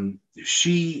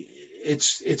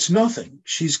 It's nothing.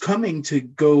 She's coming to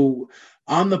go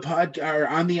on the or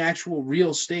on the actual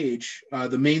real stage,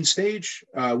 the main stage,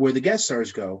 where the guest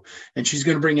stars go. And she's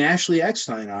going to bring Ashley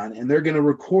Eckstein on, and they're going to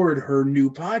record her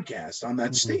new podcast on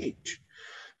that stage.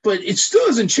 But it still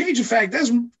doesn't change the fact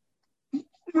that's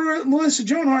Melissa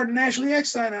Joan Hart and Ashley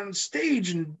Eckstein on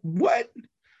stage, and what?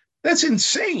 That's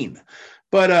insane.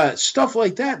 But stuff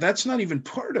like that, that's not even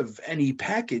part of any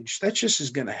package. That just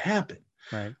is going to happen.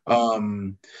 Right.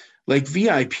 Like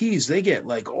VIPs, they get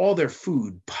like all their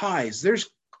food, pies. There's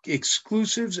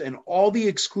exclusives, and all the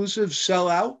exclusives sell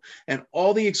out, and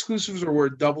all the exclusives are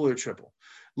worth double or triple.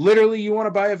 Literally, you want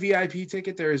to buy a VIP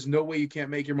ticket, there is no way you can't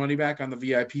make your money back on the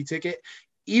VIP ticket,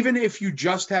 even if you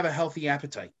just have a healthy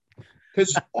appetite.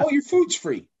 Because all your food's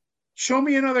free. Show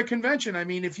me another convention. I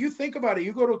mean, if you think about it,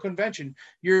 you go to a convention,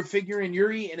 you're figuring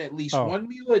you're eating at least one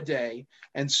meal a day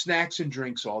and snacks and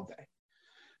drinks all day.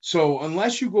 So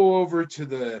unless you go over to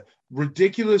the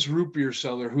ridiculous root beer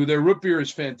seller, who their root beer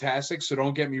is fantastic, so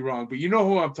don't get me wrong, but you know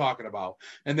who I'm talking about.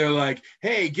 And they're like,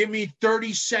 hey, give me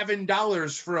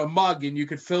 $37 for a mug and you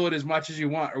could fill it as much as you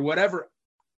want, or whatever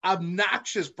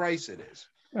obnoxious price it is.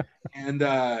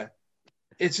 And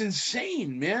it's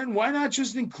insane, man. Why not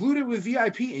just include it with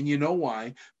VIP? And you know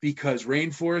why? Because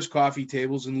Rainforest coffee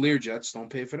tables and Learjets don't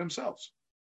pay for themselves.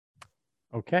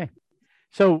 Okay.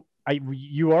 So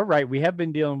you are right. We have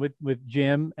been dealing with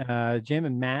Jim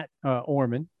and Matt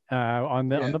Orman on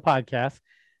the podcast.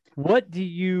 What do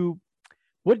you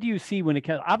see when it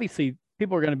comes? Obviously,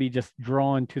 people are going to be just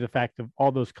drawn to the fact of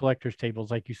all those collectors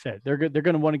tables, like you said. They're going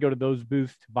to want to go to those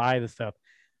booths to buy the stuff.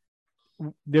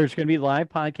 There's going to be live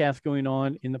podcasts going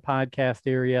on in the podcast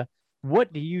area.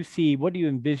 What do you see? What do you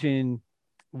envision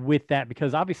with that?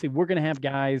 Because obviously we're going to have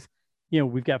guys, you know,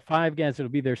 we've got 5 guys that'll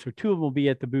be there. So 2 of them will be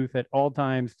at the booth at all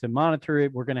times to monitor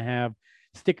it. We're going to have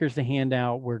stickers to hand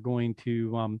out. We're going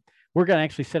to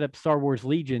actually set up Star Wars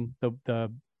Legion,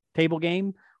 the table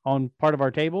game on part of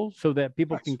our table so that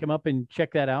people can come up and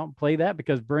check that out and play that,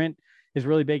 because Brent is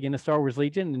really big into Star Wars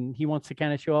Legion and he wants to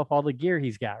kind of show off all the gear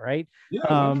he's got. Right.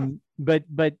 Yeah. But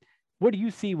what do you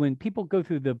see when people go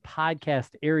through the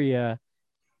podcast area?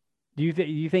 Do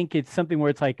you think it's something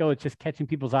where it's like, oh, it's just catching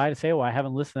people's eye to say, oh, I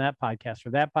haven't listened to that podcast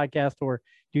or that podcast? Or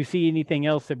do you see anything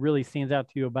else that really stands out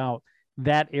to you about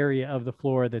that area of the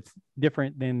floor that's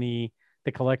different than the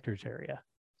collector's area?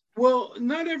 Well,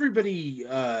 not everybody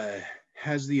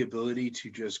has the ability to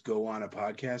just go on a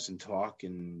podcast and talk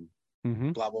and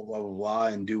blah, blah, blah, blah, blah,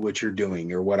 and do what you're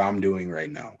doing or what I'm doing right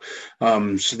now.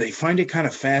 So they find it kind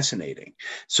of fascinating.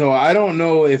 So I don't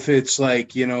know if it's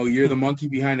like, you know, you're the monkey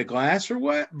behind the glass or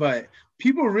what, but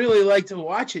people really like to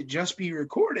watch it just be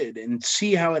recorded and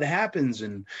see how it happens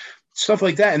and stuff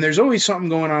like that. And there's always something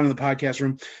going on in the podcast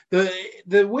room.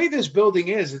 The way this building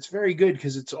is, it's very good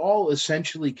because it's all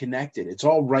essentially connected. It's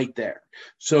all right there.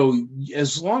 So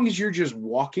as long as you're just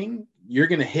walking, you're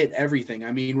going to hit everything.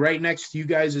 I mean, right next to you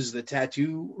guys is the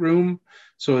tattoo room.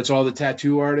 So it's all the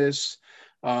tattoo artists.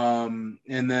 And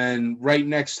then right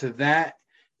next to that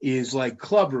is like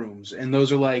club rooms. And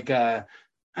those are like, I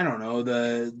don't know,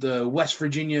 the West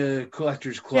Virginia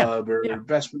Collectors Club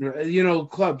best, you know,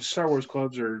 clubs, Star Wars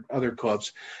clubs or other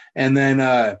clubs. And then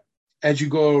as you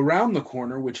go around the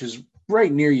corner, which is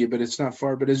right near you, but it's not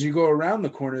far. But as you go around the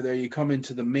corner there, you come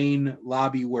into the main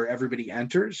lobby where everybody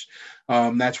enters.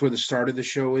 That's where the start of the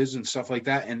show is and stuff like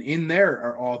that. And in there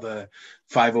are all the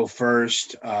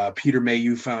 501st, Peter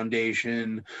Mayhew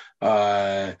Foundation.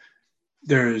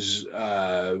 There's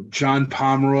John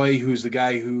Pomeroy, who's the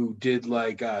guy who did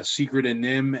like Secret and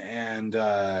Nim and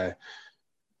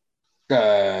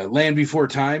Land Before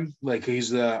Time, like he's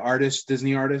the artist,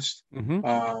 Disney artist.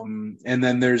 Mm-hmm. And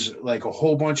then there's like a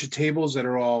whole bunch of tables that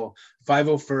are all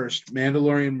 501st,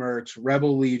 Mandalorian Mercs,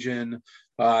 Rebel Legion,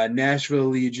 Nashville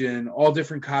Legion, all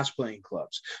different cosplaying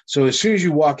clubs. So as soon as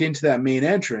you walk into that main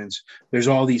entrance, there's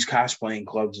all these cosplaying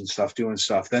clubs and stuff doing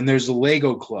stuff. Then there's the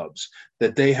Lego clubs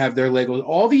that they have their Legos.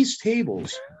 All these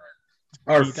tables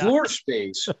are floor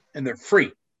space and they're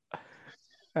free.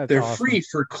 They're awesome. Free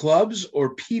for clubs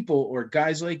or people or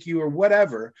guys like you or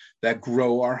whatever that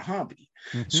grow our hobby.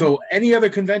 Mm-hmm. So any other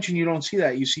convention, you don't see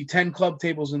that. You see 10 club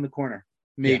tables in the corner,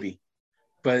 maybe. Yeah.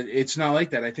 But it's not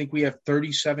like that. I think we have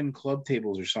 37 club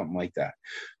tables or something like that.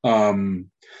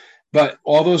 But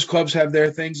all those clubs have their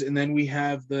things. And then we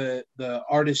have the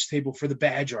artist table for the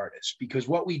badge artists, because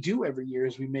what we do every year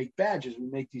is we make badges. We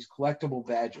make these collectible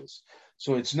badges.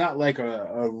 So it's not like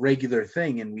a regular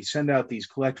thing. And we send out these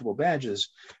collectible badges,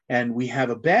 and we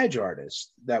have a badge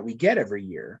artist that we get every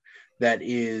year that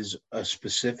is a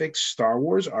specific Star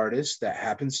Wars artist that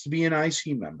happens to be an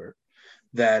IC member,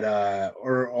 that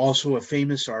or also a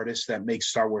famous artist that makes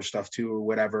Star Wars stuff too, or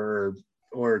whatever,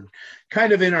 or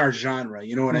kind of in our genre,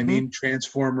 you know what I mean?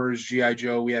 Transformers, G.I.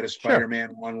 Joe, we had a Spider-Man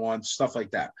one, stuff like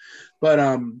that.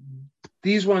 But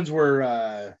these ones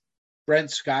were Brent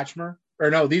Scotchmer. Or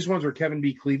no, these ones were Kevin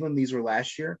B. Cleveland. These were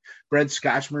last year. Brent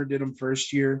Scotchmer did them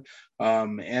first year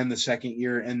and the second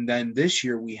year. And then this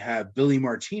year we have Billy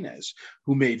Martinez,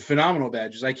 who made phenomenal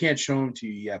badges. I can't show them to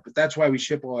you yet, but that's why we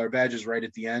ship all our badges right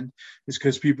at the end, is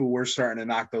because people were starting to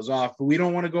knock those off. But we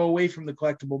don't want to go away from the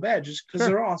collectible badges because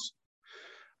they're awesome.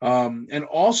 And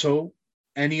also,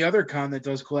 any other con that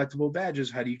does collectible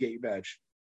badges, how do you get your badge?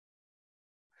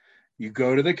 You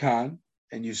go to the con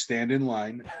and you stand in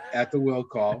line at the will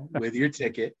call with your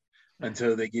ticket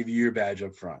until they give you your badge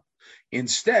up front.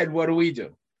 Instead, what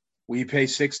do? We pay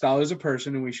 $6 a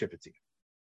person and we ship it to you.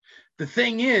 The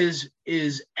thing is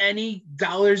any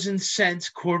dollars and cents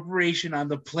corporation on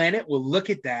the planet will look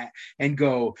at that and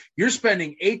go, you're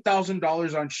spending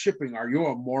 $8,000 on shipping. Are you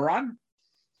a moron?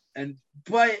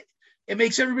 But it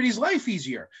makes everybody's life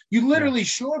easier. You literally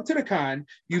show up to the con,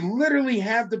 you literally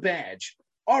have the badge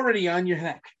already on your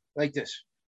neck like this,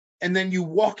 and then you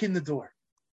walk in the door.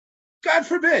 God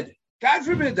forbid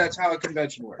that's how a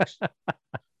convention works.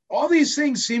 All these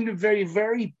things seem to be very,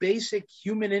 very basic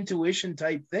human intuition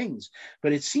type things,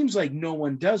 but it seems like no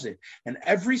one does it. And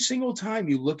every single time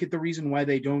you look at the reason why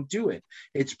they don't do it,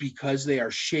 it's because they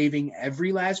are shaving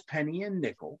every last penny and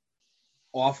nickel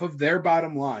off of their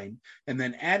bottom line and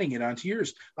then adding it onto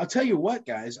yours. I'll tell you what,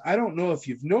 guys, I don't know if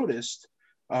you've noticed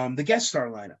the guest star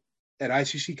lineup at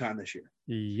ICCCon this year.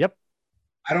 Yep.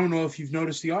 I don't know if you've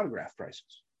noticed the autograph prices.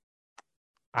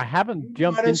 I haven't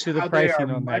jumped into the pricing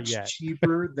on that yet. Much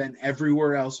cheaper than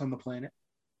everywhere else on the planet.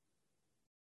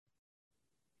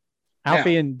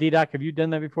 Alfie and D-Doc, have you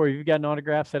done that before? Have you gotten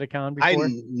autographs at a con before?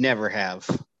 I never have.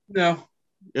 No.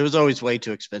 It was always way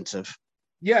too expensive.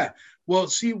 Yeah. Well,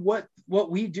 see, what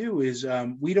we do is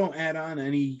we don't add on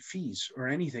any fees or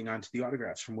anything onto the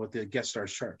autographs from what the guest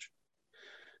stars charge.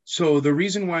 So the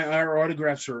reason why our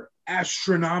autographs are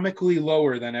astronomically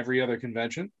lower than every other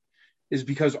convention is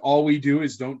because all we do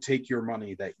is don't take your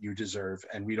money that you deserve,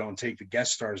 and we don't take the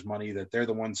guest stars' money that they're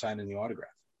the one signing the autograph.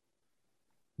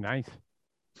 Nice.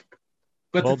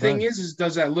 But the thing is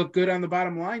does that look good on the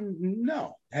bottom line?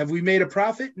 No. Have we made a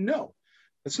profit? No.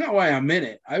 That's not why I'm in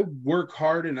it. I work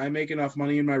hard and I make enough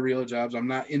money in my real jobs. I'm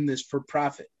not in this for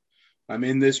profit. I'm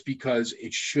in this because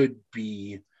it should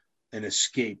be an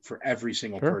escape for every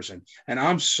single person. And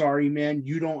I'm sorry, man,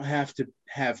 you don't have to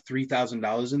have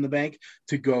 $3,000 in the bank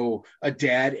to go a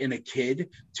dad and a kid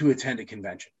to attend a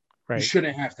convention. Right. You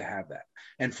shouldn't have to have that.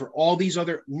 And for all these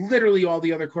other, literally all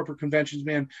the other corporate conventions,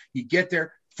 man, you get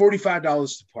there,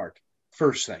 $45 to park,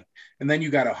 first thing. And then you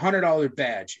got a $100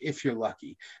 badge if you're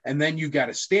lucky. And then you got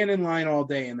to stand in line all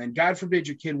day. And then God forbid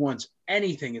your kid wants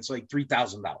anything, it's like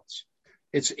 $3,000.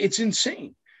 It's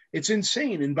insane. It's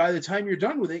insane. And by the time you're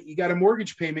done with it, you got a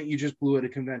mortgage payment you just blew at a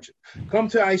convention. Come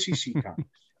to ICCCon.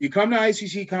 You come to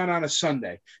ICCCon on a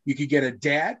Sunday. You could get a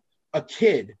dad, a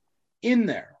kid in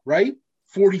there, right?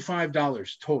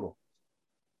 $45 total.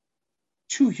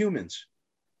 2 humans.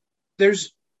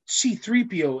 There's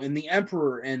C-3PO and the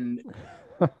Emperor and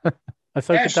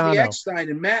Ashley Eckstein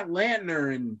and Matt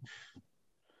Lantner and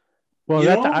Well, You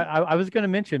that's know? I was going to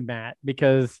mention Matt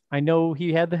because I know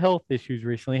he had the health issues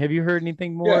recently. Have you heard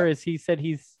anything more? Yeah, As he said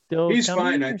he's still he's coming,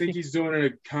 fine. I or is think he he's doing a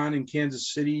con in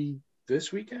Kansas City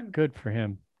this weekend good for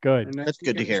him? or Good. That's next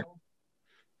good to weekend or hear. something.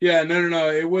 Yeah,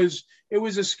 no. It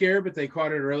was a scare, but they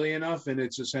caught it early enough, and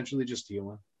it's essentially just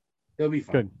healing. He'll be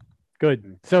fine. Good.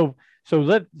 Mm. So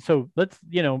let's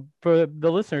for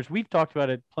the listeners, we've talked about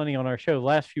it plenty on our show the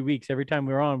last few weeks. Every time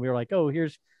we were on, we were like, oh,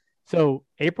 here's so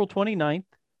April 29th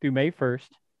through May 1st.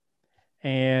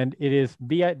 And it is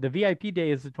the VIP day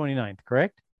is the 29th,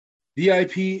 correct?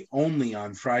 VIP only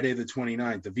on Friday the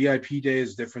 29th. The VIP day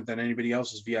is different than anybody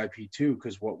else's VIP too,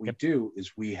 because what we do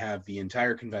is we have the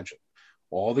entire convention,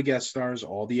 all the guest stars,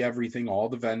 all the everything, all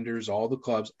the vendors, all the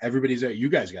clubs, everybody's there. You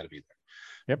guys got to be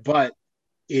there. Yep. But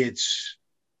it's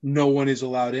no one is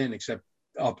allowed in except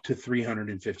up to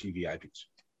 350 VIPs.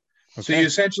 Okay. So you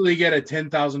essentially get a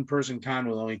 10,000 person con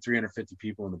with only 350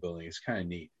 people in the building. It's kind of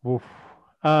neat. Oof.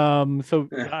 So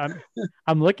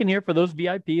I'm looking here for those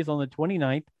VIPs on the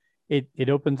 29th. It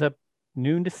opens up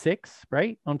noon to 6,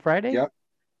 right? On Friday? Yep.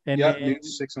 And Yep, then, noon to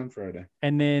 6 on Friday.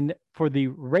 And then for the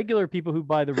regular people who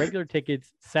buy the regular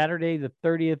tickets, Saturday the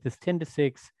 30th is 10 to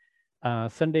 6.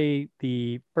 Sunday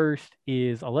the 1st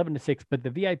is 11 to 6, but the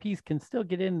VIPs can still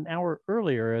get in an hour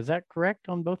earlier. Is that correct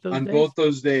on both those On days? both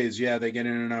those days, yeah, they get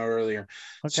in an hour earlier.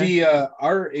 Okay. See,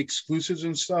 our exclusives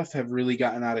and stuff have really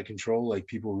gotten out of control. Like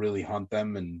people really hunt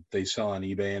them and they sell on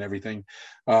eBay and everything.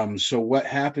 So what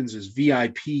happens is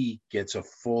VIP gets a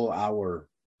full hour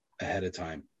ahead of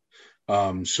time.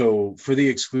 So for the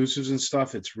exclusives and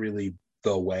stuff, it's really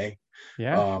the way.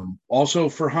 Yeah. Also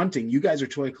for hunting, you guys are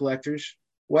toy collectors.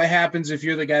 What happens if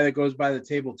you're the guy that goes by the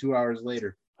table 2 hours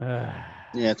later? Yeah,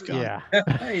 it's gone. Yeah.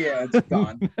 Yeah, it's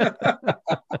gone.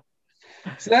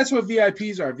 So that's what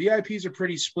VIPs are. VIPs are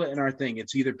pretty split in our thing.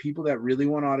 It's either people that really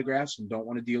want autographs and don't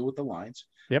want to deal with the lines,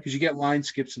 because you get line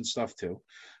skips and stuff too,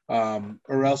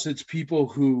 or else it's people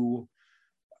who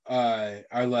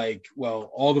are like,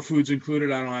 well, all the food's included,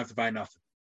 I don't have to buy nothing,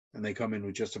 and they come in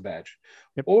with just a badge.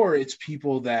 Or it's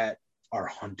people that are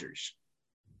hunters,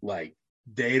 like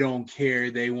they don't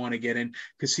care, they want to get in.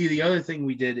 Because see, the other thing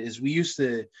we did is we used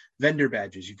to vendor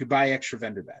badges. You could buy extra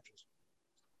vendor badges.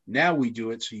 Now we do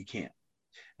it so you can't,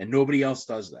 and nobody else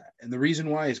does that. And the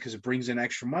reason why is because it brings in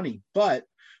extra money. But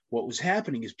what was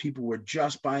happening is people were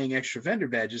just buying extra vendor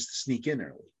badges to sneak in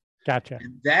early. Gotcha.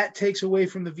 And that takes away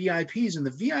from the VIPs, and the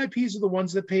VIPs are the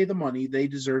ones that pay the money. They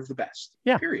deserve the best.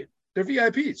 Yeah. Period. They're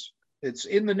VIPs. It's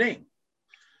in the name.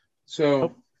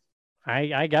 So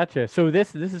I gotcha. So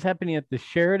this is happening at the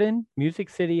Sheraton Music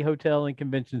City Hotel and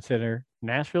Convention Center,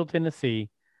 Nashville, Tennessee,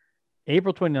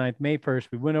 April 29th, May 1st.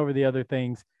 We went over the other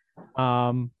things.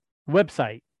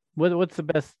 Website. What's the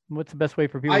best way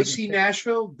for people?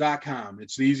 ICNashville.com.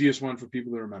 It's the easiest one for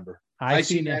people to remember.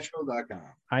 ICNashville.com.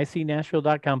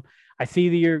 ICNashville.com. I see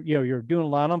that you're doing a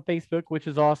lot on Facebook, which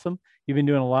is awesome. You've been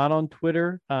doing a lot on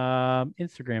Twitter,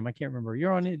 Instagram. I can't remember.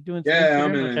 You're on it doing. Yeah,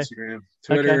 I'm in Instagram,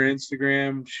 Twitter,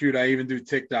 Instagram. Shoot, I even do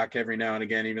TikTok every now and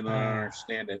again, even though I don't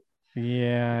understand it.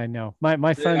 Yeah, I know.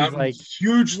 My son's I'm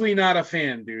hugely not a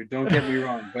fan, dude. Don't get me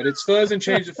wrong, but it still doesn't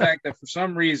change the fact that for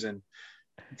some reason,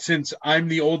 since I'm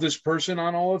the oldest person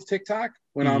on all of TikTok,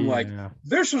 when I'm like,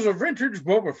 this is a vintage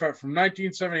Boba Fett from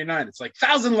 1979, it's like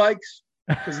 1,000 likes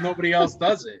because nobody else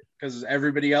does it, because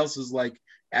everybody else is like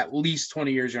at least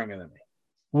 20 years younger than me.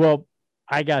 Well,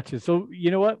 I got you. So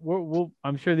you know what?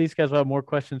 I'm sure these guys will have more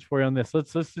questions for you on this.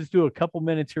 Let's just do a couple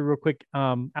minutes here real quick.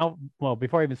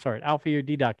 Before I even start, Alfie or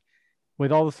D-Doc,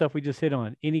 with all the stuff we just hit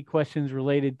on, any questions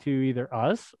related to either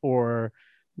us or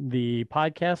the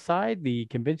podcast side, the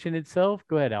convention itself?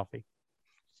 Go ahead, Alfie.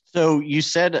 So you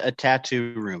said a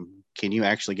tattoo room. Can you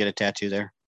actually get a tattoo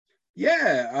there?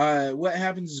 Yeah. What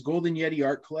happens is Golden Yeti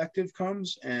Art Collective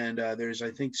comes, and there's,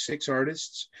 I think, 6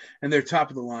 artists, and they're top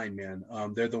of the line, man.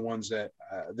 They're the ones that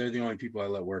they're the only people I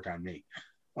let work on me.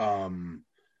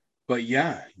 But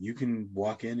yeah, you can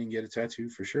walk in and get a tattoo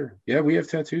for sure. Yeah, we have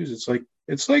tattoos.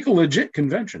 It's like a legit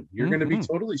convention. You're going to be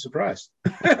totally surprised.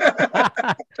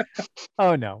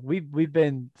 Oh no, we've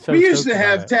been so. We used to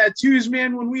have tattoos,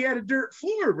 man, when we had a dirt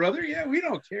floor, brother. Yeah, we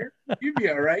don't care. You'd be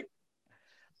all right.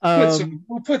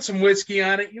 We'll put some whiskey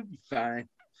on it. You'll be fine.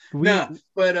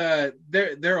 But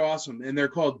they're awesome, and they're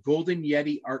called Golden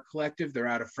Yeti Art Collective. They're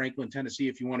out of Franklin, Tennessee.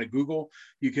 If you want to Google,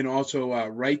 you can also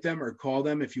write them or call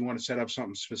them if you want to set up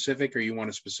something specific or you want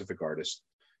a specific artist.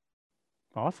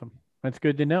 Awesome. That's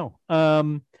good to know.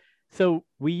 So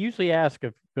we usually ask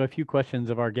a few questions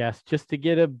of our guests just to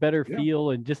get a better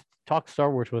feel and just talk Star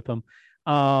Wars with them.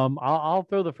 I'll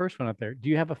throw the first one up there. Do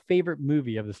you have a favorite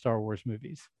movie of the Star Wars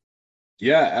movies?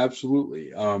 Yeah,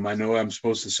 absolutely. I know I'm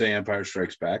supposed to say Empire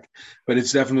Strikes Back, but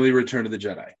it's definitely Return of the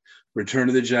Jedi. Return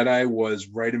of the Jedi was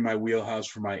right in my wheelhouse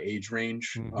for my age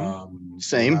range.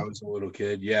 Same. When I was a little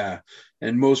kid. Yeah.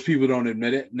 And most people don't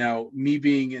admit it. Now, me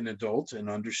being an adult and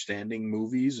understanding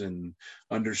movies and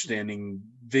understanding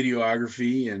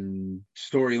videography and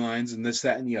storylines and this,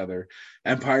 that, and the other,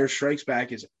 Empire Strikes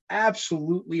Back is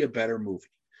absolutely a better movie.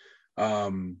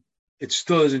 It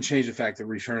still doesn't change the fact that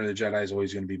Return of the Jedi is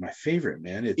always going to be my favorite,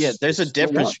 man. There's a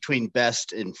difference between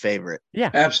best and favorite.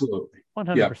 Yeah, absolutely.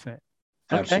 100%. Yep. Okay.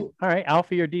 Absolutely. All right.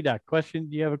 Alfie or D-Doc, question?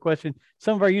 Do you have a question?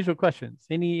 Some of our usual questions.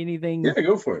 Anything? Yeah,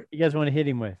 go for it. You guys want to hit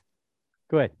him with?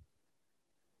 Go ahead.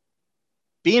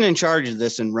 Being in charge of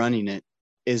this and running it,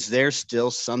 is there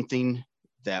still something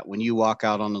that when you walk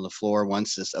out onto the floor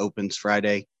once this opens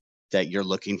Friday that you're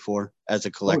looking for as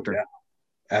a collector? Oh,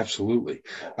 yeah. Absolutely.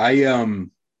 I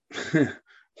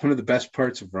one of the best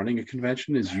parts of running a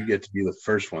convention is you get to be the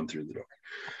first one through the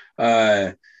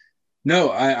door.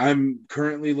 No, I'm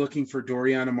currently looking for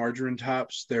Doriana margarine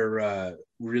tops. They're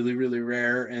really, really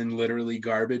rare and literally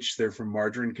garbage. They're from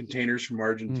margarine containers from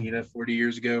Argentina 40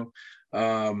 years ago.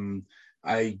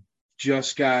 I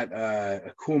just got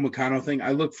a cool Meccano thing.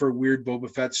 I look for weird Boba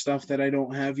Fett stuff that I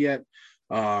don't have yet.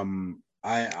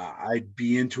 I'd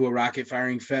be into a rocket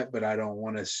firing Fett, but I don't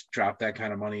want to drop that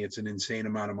kind of money. It's an insane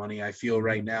amount of money, I feel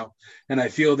right now. And I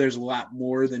feel there's a lot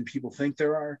more than people think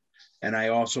there are. And I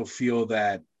also feel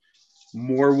that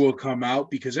more will come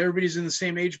out because everybody's in the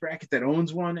same age bracket that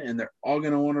owns one, and they're all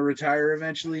going to want to retire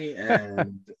eventually.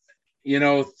 And,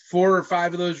 4 or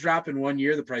 5 of those drop in 1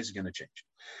 year, the price is going to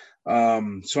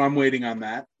change. So I'm waiting on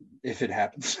that if it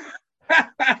happens.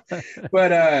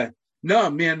 But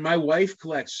no, man, my wife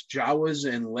collects Jawas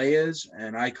and Leias,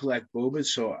 and I collect Bobas.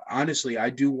 So honestly, I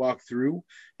do walk through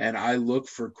and I look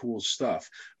for cool stuff.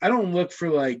 I don't look for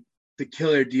like the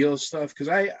killer deal stuff because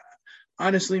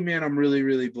honestly, man, I'm really,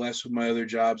 really blessed with my other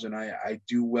jobs, and I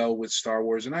do well with Star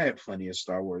Wars, and I have plenty of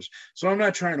Star Wars. So I'm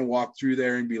not trying to walk through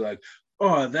there and be like,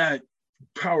 oh, that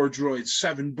power droid's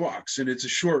 $7 and it's a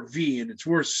short V and it's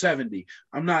worth 70.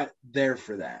 I'm not there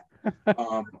for that.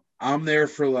 I'm there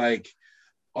for like,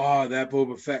 oh, that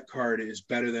Boba Fett card is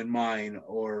better than mine,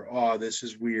 or oh, this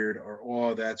is weird, or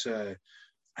oh, that's I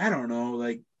don't know,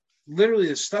 like literally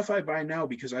the stuff I buy now,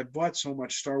 because I've bought so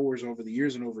much Star Wars over the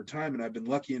years and over time, and I've been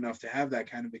lucky enough to have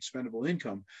that kind of expendable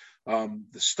income.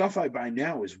 The stuff I buy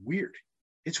now is weird.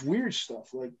 It's weird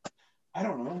stuff. Like, I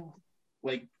don't know,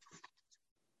 like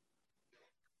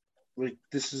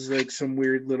this is like some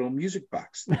weird little music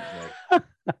box thing. Like,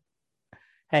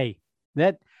 hey,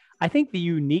 I think the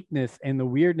uniqueness and the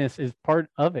weirdness is part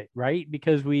of it, right?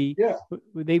 Because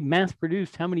they mass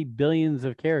produced how many billions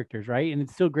of characters, right? And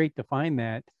it's still great to find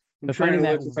that. I'm trying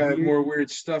to look if I have more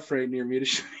weird stuff right near me to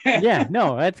show. Yeah,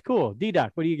 no, that's cool.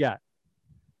 D-Doc, what do you got?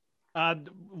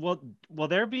 Will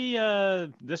there be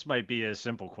this might be a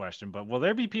simple question, but will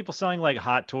there be people selling like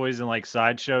hot toys and like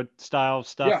sideshow style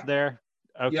stuff there?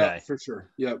 Okay. Yeah, for sure.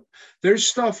 Yep. There's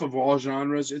stuff of all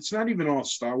genres. It's not even all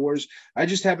Star Wars. I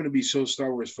just happen to be so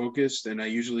Star Wars focused, and I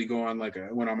usually go on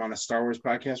when I'm on a Star Wars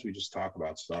podcast, we just talk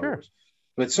about Star Wars.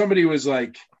 But somebody was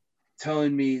like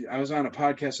telling me, I was on a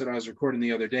podcast that I was recording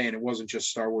the other day, and it wasn't just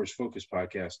Star Wars focused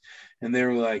podcast. And they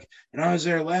were like, and I was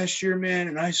there last year, man,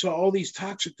 and I saw all these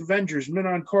Toxic Avengers, men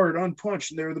on card,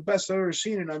 unpunched, and they were the best I've ever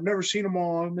seen, and I've never seen them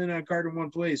all men on card in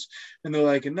one place. And they're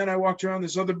like, and then I walked around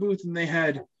this other booth, and they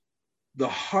had the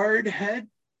hard head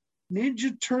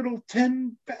Ninja Turtle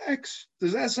 10 packs.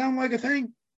 Does that sound like a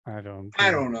thing? I don't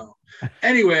know.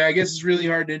 Anyway, I guess it's really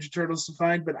hard Ninja Turtles to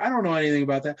find, but I don't know anything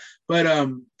about that. But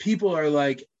people are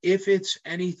like, if it's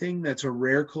anything that's a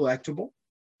rare collectible,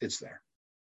 it's there.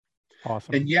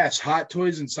 Awesome. And yes, Hot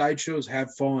Toys and sideshows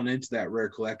have fallen into that rare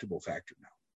collectible factor now.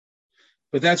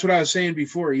 But that's what I was saying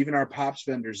before. Even our Pops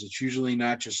vendors, it's usually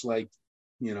not just like,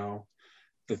 the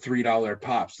 $3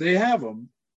 Pops. They have them,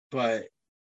 but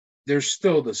there's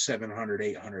still the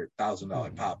 $700,000,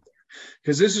 $800,000 pop there,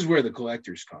 because this is where the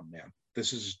collectors come, man.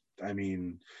 This is,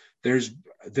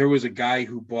 there was a guy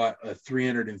who bought a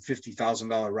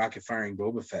 $350,000 rocket firing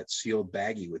Boba Fett sealed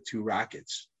baggie with 2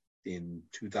 rockets in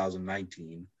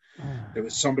 2019. There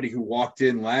was somebody who walked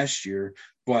in last year,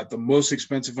 bought the most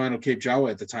expensive vinyl Cape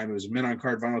Jawa at the time. It was a mint on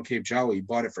card vinyl Cape Jawa. He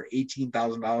bought it for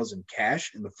 $18,000 in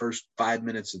cash in the first 5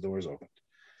 minutes the doors opened.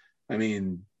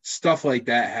 Stuff like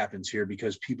that happens here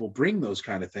because people bring those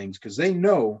kind of things because they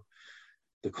know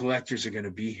the collectors are going to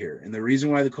be here. And the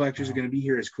reason why the collectors are going to be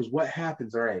here is because what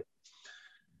happens, all right,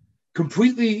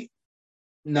 completely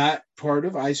not part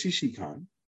of ICC Con,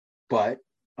 but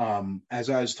as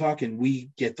I was talking,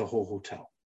 we get the whole hotel.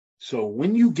 So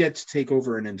when you get to take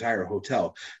over an entire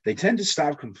hotel, they tend to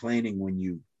stop complaining when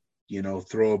you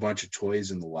throw a bunch of toys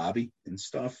in the lobby and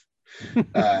stuff.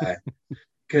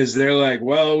 Because they're like,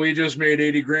 well, we just made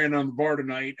 80 grand on the bar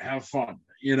tonight. Have fun.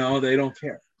 They don't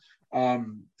care.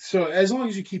 So as long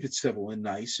as you keep it civil and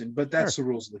nice, but that's the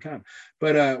rules of the con.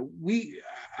 But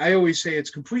I always say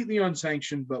it's completely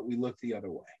unsanctioned, but we look the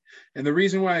other way. And the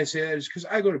reason why I say that is because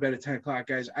I go to bed at 10 o'clock,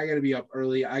 guys. I got to be up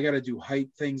early. I got to do hype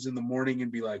things in the morning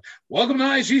and be like, welcome to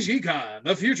ICC Con,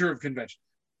 the future of convention.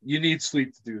 You need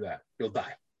sleep to do that. You'll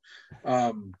die.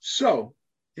 So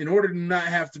in order to not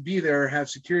have to be there or have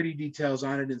security details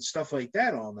on it and stuff like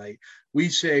that all night, we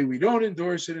say we don't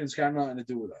endorse it and it's got nothing to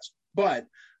do with us. But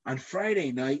on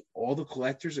Friday night, all the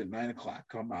collectors at 9 o'clock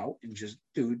come out and just,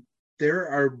 dude, there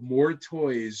are more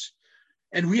toys.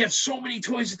 And we have so many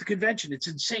toys at the convention. It's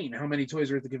insane how many toys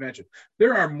are at the convention.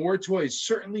 There are more toys,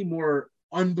 certainly more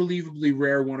unbelievably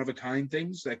rare one-of-a-kind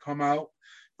things that come out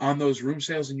on those room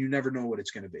sales, and you never know what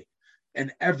it's going to be.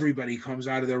 And everybody comes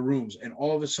out of their rooms, and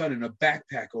all of a sudden a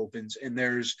backpack opens, and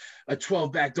there's a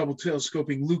 12-back double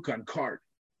telescoping Luke on card.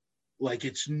 Like,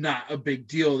 it's not a big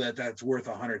deal that's worth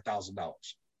 $100,000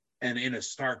 and in a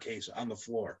star case on the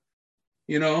floor.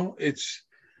 It's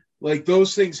like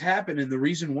those things happen. And the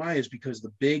reason why is because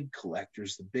the big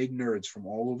collectors, the big nerds from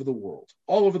all over the world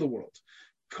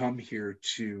come here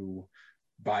to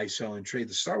buy, sell, and trade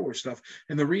the Star Wars stuff.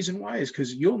 And the reason why is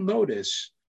because you'll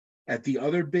notice at the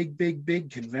other big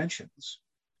conventions,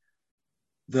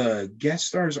 the guest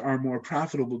stars are more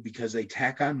profitable because they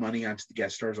tack on money onto the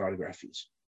guest stars' autograph fees.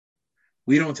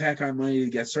 We don't tack on money to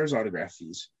the guest stars' autograph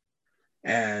fees.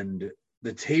 And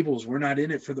the tables, we're not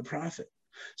in it for the profit.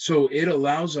 So it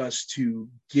allows us to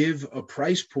give a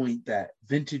price point that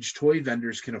vintage toy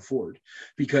vendors can afford.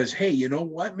 Because, hey, you know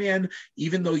what, man?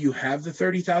 Even though you have the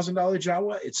 $30,000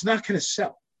 Jawa, it's not going to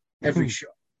sell every show.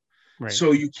 Right.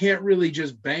 So you can't really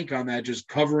just bank on that, just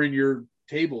covering your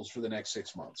tables for the next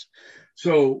 6 months.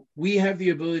 So we have the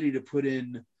ability to put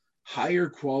in higher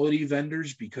quality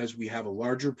vendors because we have a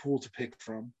larger pool to pick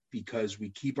from, because we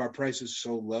keep our prices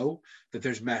so low that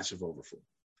there's massive overflow.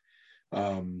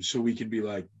 So we can be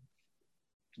like,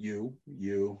 you,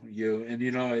 and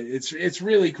it's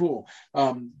really cool.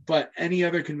 But any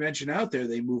other convention out there,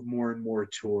 they move more and more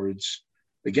towards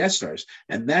the guest stars.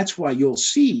 And that's why you'll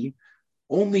see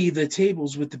only the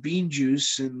tables with the bean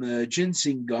juice and the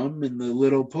ginseng gum and the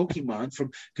little Pokemon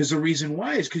because the reason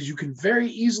why is because you can very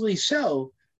easily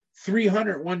sell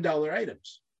 $301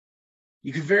 items.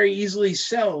 You can very easily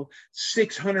sell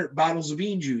 600 bottles of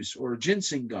bean juice or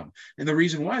ginseng gum. And the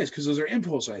reason why is because those are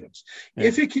impulse items. Yeah.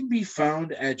 If it can be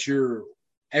found at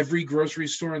every grocery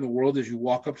store in the world as you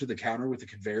walk up to the counter with a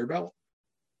conveyor belt,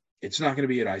 it's not going to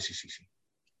be at ICCC.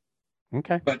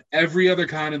 Okay. But every other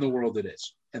con in the world it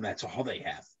is. And that's all they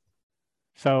have.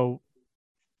 So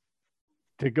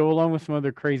to go along with some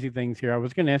other crazy things here, I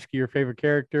was going to ask you your favorite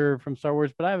character from Star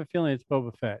Wars, but I have a feeling it's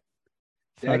Boba Fett.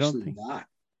 So actually, I don't think not.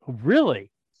 Oh,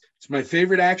 really? It's my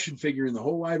favorite action figure in the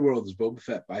whole wide world is Boba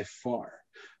Fett by far.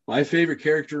 My favorite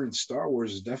character in Star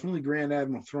Wars is definitely Grand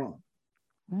Admiral Thrawn.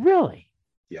 Really?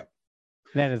 Yep.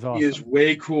 That is awesome. He is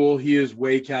way cool. He is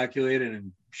way calculated,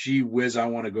 and gee whiz, I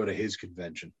want to go to his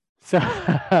convention.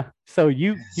 So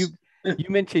you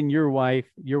mentioned your wife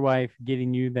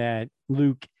getting you that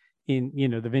Luke in,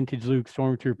 the vintage Luke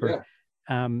Stormtrooper.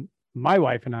 Yeah. My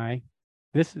wife and I,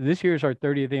 this year is our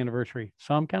 30th anniversary,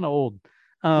 so I'm kind of old.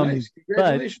 Nice.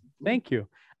 Congratulations. But, thank you.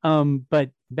 But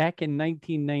back in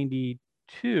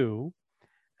 1992,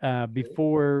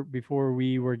 before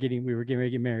we were getting ready to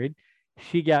get married,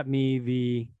 she got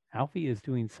me Alfie is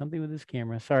doing something with his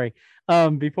camera. Sorry.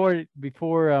 Before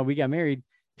we got married,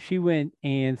 she went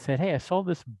and said, "Hey, I saw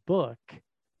this book.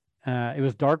 It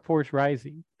was Dark Force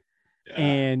Rising."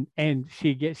 Yeah. And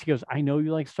she goes, "I know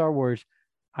you like Star Wars.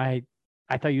 I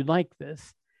thought you'd like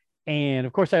this." And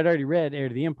of course I'd already read Heir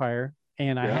to the Empire,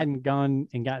 and I hadn't gone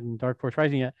and gotten Dark Force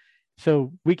Rising yet.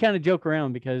 So we kind of joke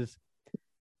around because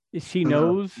she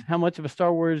knows how much of a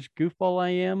Star Wars goofball I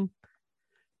am.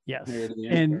 Yes.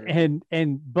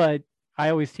 But I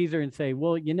always tease her and say,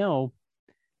 well,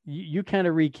 you kind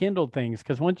of rekindled things,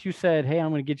 because once you said, "Hey,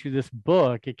 I'm going to get you this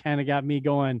book," it kind of got me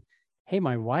going, hey,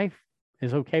 my wife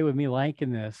is okay with me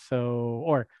liking this. So,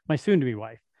 or my soon to be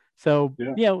wife. So,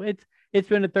 it's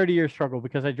been a 30-year struggle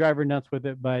because I drive her nuts with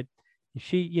it, but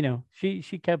she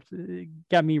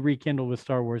got me rekindled with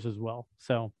Star Wars as well.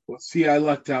 So, see, I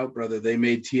lucked out, brother. They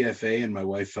made TFA and my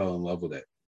wife fell in love with it.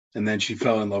 And then she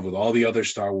fell in love with all the other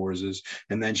Star Warses.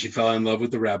 And then she fell in love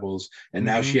with the Rebels. And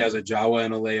now she has a Jawa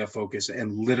and a Leia focus.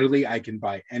 And literally, I can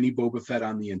buy any Boba Fett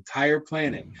on the entire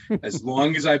planet as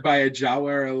long as I buy a Jawa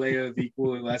or a Leia of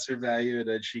equal or lesser value,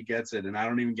 that she gets it. And I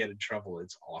don't even get in trouble.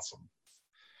 It's awesome.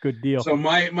 Good deal. So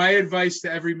my advice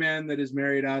to every man that is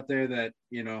married out there that,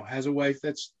 you know, has a wife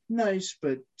that's nice,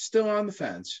 but still on the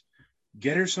fence,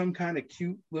 get her some kind of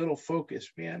cute little focus,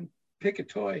 man. Pick a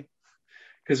toy.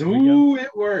 Because,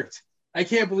 it worked. I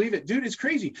can't believe it. Dude, it's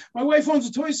crazy. My wife owns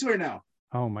a toy store now.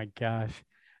 Oh, my gosh.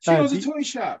 She owns a toy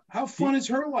shop. How fun is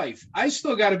her life? I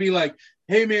still got to be like,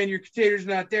 hey, man, your container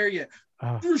not there yet.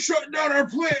 You're shutting down our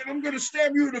plant. I'm going to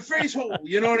stab you in the face hole.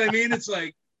 You know what I mean? It's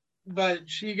like, but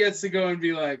she gets to go and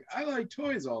be like, I like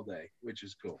toys all day, which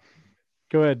is cool.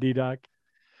 Go ahead, D-Doc.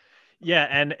 Yeah,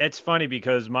 and it's funny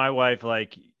because my wife,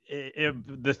 like,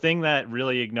 the thing that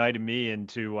really ignited me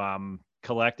into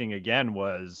collecting again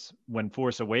was when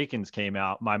Force Awakens came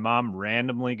out. My mom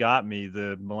randomly got me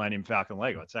the Millennium Falcon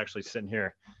Lego. It's actually sitting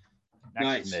here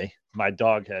next to me. My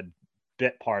dog had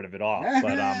bit part of it off,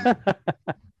 but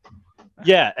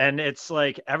yeah, and it's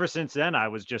like ever since then I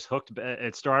was just hooked.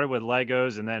 It started with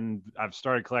Legos, and then I've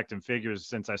started collecting figures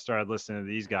since I started listening to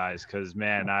these guys, because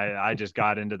man, I just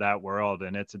got into that world,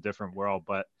 and it's a different world.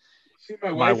 But see,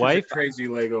 my wife is a crazy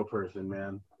Lego person,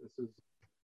 man.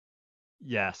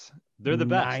 Yes, they're the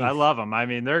best. I love them. I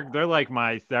mean, they're like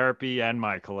my therapy and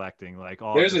my collecting. Like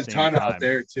all. There's a ton out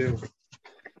there too.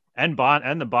 And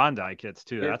the Bondi kits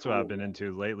too. That's what I've been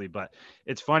into lately. But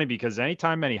it's funny because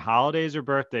anytime any holidays or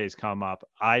birthdays come up,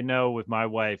 I know with my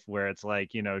wife where it's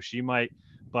like, you know, she might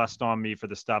bust on me for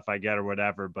the stuff I get or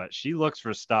whatever, but she looks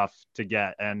for stuff to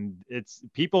get. And it's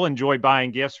people enjoy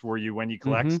buying gifts for you when you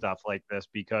collect stuff like this,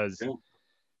 because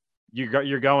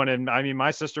you're going. And I mean,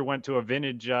 my sister went to a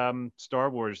vintage Star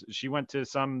Wars. She went to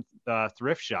some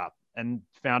thrift shop and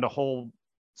found a whole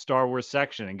Star Wars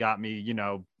section and got me, you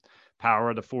know,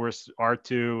 Power of the Force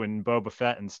R2 and Boba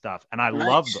Fett and stuff. And I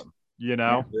love them, you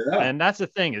know, and that's the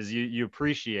thing is you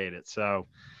appreciate it. So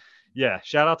yeah,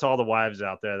 shout out to all the wives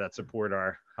out there that support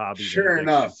our hobby. Sure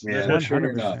enough, man.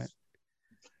 Sure enough.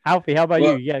 Alfie, how about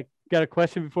you? Yeah. Got a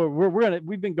question before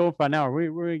we've been going for an hour. We're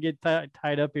going to get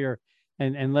tied up here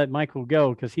and let Michael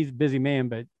go, because he's a busy man.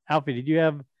 But Alfie, did you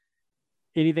have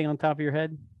anything on top of your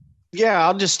head? Yeah,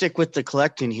 I'll just stick with the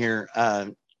collecting here.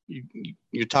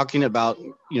 You're talking about,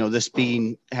 you know, this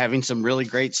having some really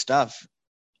great stuff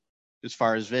as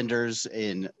far as vendors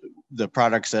and the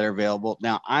products that are available.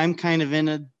 Now, I'm kind of in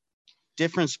a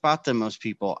different spot than most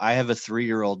people. I have a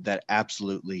 3-year-old that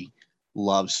absolutely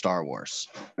loves Star Wars.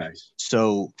 Nice.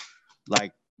 So,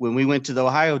 like, when we went to the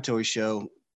Ohio Toy Show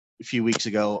a few weeks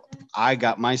ago, I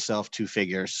got myself 2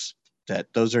 figures that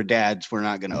those are Dad's. We're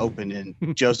not going to open. And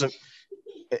Joseph,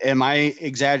 am I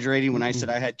exaggerating when I said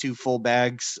I had 2 full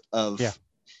bags of,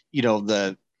 you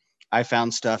know, I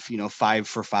found stuff, you know, 5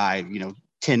 for 5, you know,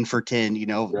 10 for 10, you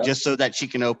know, just so that she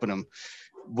can open them.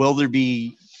 Will there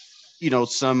be, you know,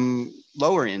 some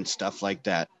lower end stuff like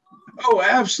that? Oh,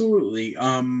 absolutely.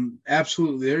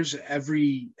 Absolutely. There's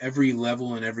every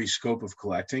level and every scope of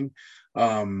collecting.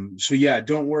 So yeah,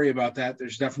 don't worry about that.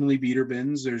 There's definitely beater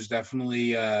bins. There's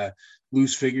definitely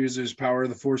loose figures. There's Power of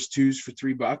the Force 2s for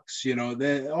 $3. You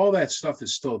know, all that stuff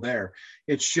is still there.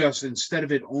 It's just, instead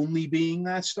of it only being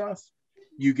that stuff,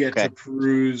 you get to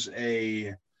peruse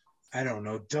I don't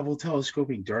know, double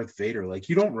telescoping Darth Vader. Like,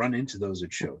 you don't run into those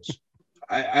at shows.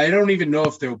 I don't even know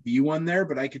if there'll be one there,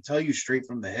 but I could tell you straight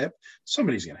from the hip,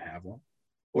 somebody's going to have one,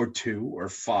 or 2 or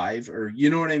 5, or, you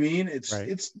know what I mean?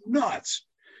 It's nuts.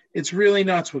 It's really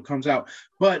nuts what comes out.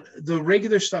 But the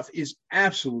regular stuff is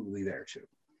absolutely there too.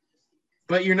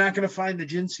 But you're not going to find the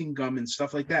ginseng gum and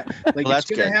stuff like that. Like, well, it's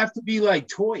going to have to be like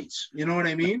toys. You know what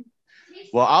I mean?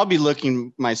 Well, I'll be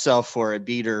looking myself for a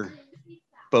beater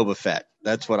Boba Fett.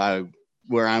 That's where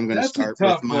I'm going to start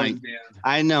with mine.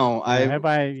 I know.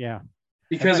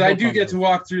 Because I do get to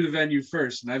walk through the venue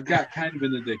first, and I've got kind of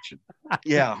an addiction.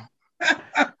 Yeah.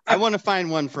 I want to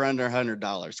find one for under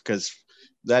 $100, because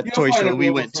that toy show we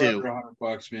went to.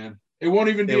 $100, man. It won't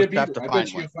even be a beater. I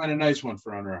bet you can find a nice one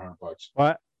for under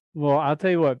 $100. Well, I'll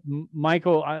tell you what,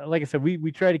 Michael, like I said,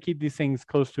 we try to keep these things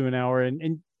close to an hour,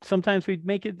 and sometimes we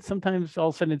make it, sometimes all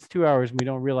of a sudden it's 2 hours and we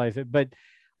don't realize it. But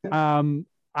I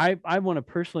want to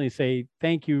personally say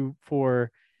thank you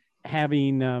for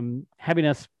having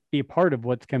us be a part of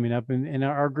what's coming up, and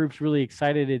our group's really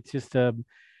excited. It's just to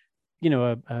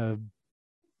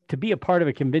be a part of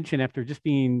a convention after just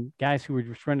being guys who were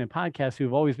just running podcasts who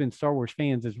have always been Star Wars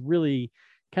fans is really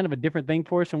kind of a different thing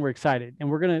for us, and we're excited.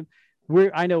 And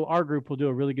I know our group will do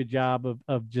a really good job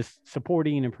of just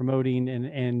supporting and promoting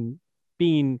and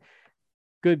being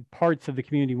good parts of the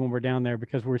community when we're down there,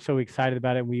 because we're so excited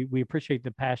about it. We appreciate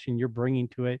the passion you're bringing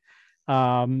to it.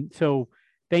 So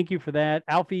thank you for that.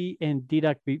 Alfie and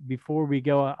D-Duck, before we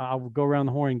go, I'll go around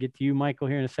the horn and get to you, Michael,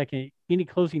 here in a second. Any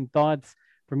closing thoughts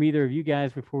from either of you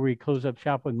guys before we close up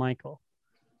shop with Michael?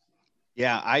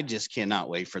 Yeah, I just cannot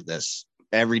wait for this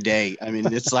every day. I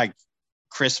mean, it's like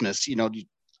Christmas,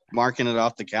 marking it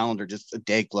off the calendar just a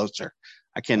day closer.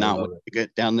 I cannot wait to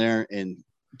get down there and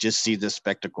just see this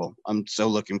spectacle. I'm so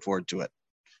looking forward to it.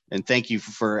 And thank you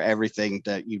for everything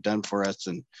that you've done for us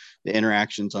and the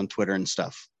interactions on Twitter and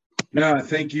stuff. No,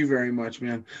 thank you very much,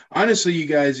 man. Honestly, you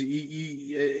guys,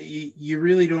 you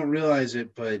really don't realize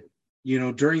it, but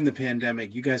during the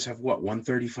pandemic, you guys have what,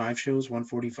 135 shows,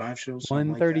 145 shows?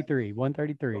 133,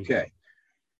 133. Okay.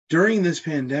 During this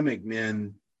pandemic,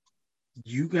 man,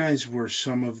 you guys were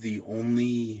some of the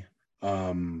only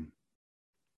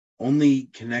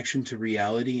connection to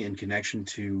reality and connection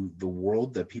to the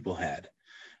world that people had.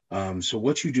 So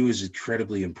what you do is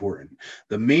incredibly important.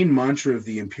 The main mantra of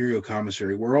the Imperial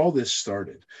Commissary, where all this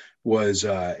started, was,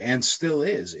 and still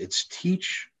is, it's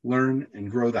teach, learn,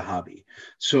 and grow the hobby.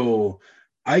 So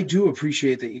I do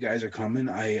appreciate that you guys are coming.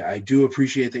 I do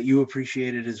appreciate that you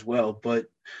appreciate it as well. But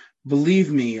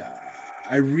believe me,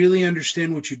 I really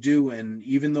understand what you do. And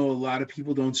even though a lot of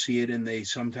people don't see it and they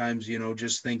sometimes,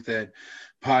 just think that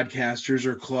podcasters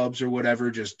or clubs or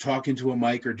whatever, just talk into a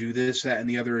mic or do this, that, and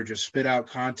the other, or just spit out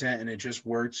content and it just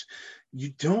works. You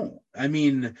don't. I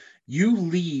mean, you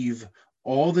leave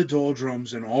all the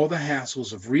doldrums and all the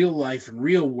hassles of real life and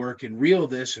real work and real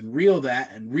this and real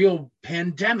that and real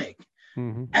pandemic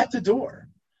at the door.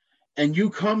 And you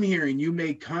come here and you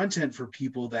make content for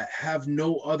people that have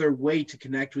no other way to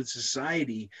connect with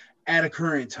society at a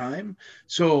current time.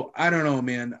 So I don't know,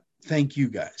 man. Thank you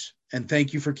guys. And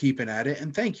thank you for keeping at it.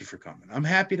 And thank you for coming. I'm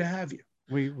happy to have you.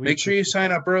 We make sure you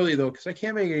sign up early, though, because I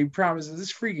can't make any promises.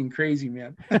 It's freaking crazy,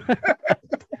 man.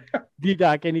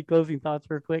 D-Doc, any closing thoughts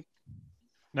real quick?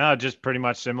 No, just pretty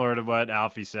much similar to what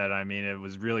Alfie said. I mean, it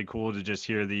was really cool to just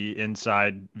hear the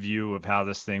inside view of how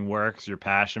this thing works, your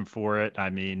passion for it. I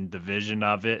mean, the vision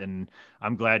of it. And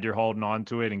I'm glad you're holding on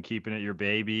to it and keeping it your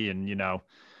baby. And,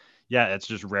 yeah, it's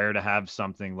just rare to have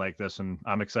something like this. And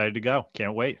I'm excited to go.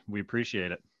 Can't wait. We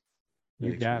appreciate it.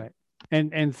 You got it.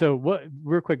 And so what,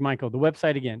 real quick, Michael, the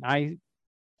website again,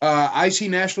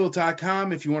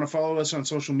 ICNashville.com. If you want to follow us on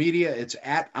social media, it's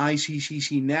at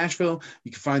ICCC Nashville. You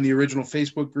can find the original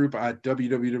Facebook group at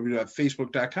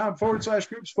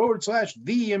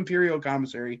www.facebook.com/groups/The Imperial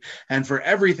Commissary. And for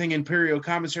everything Imperial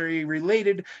Commissary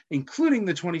related, including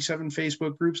the 27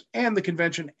 Facebook groups and the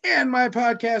convention and my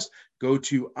podcast, go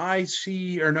to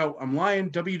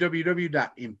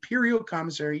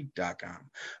www.imperialcommissary.com.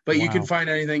 But you can find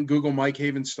anything. Google Mike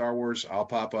Haven Star Wars. I'll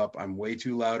pop up. I'm way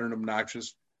too loud and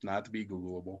obnoxious not to be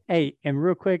Googleable. Hey, and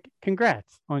real quick,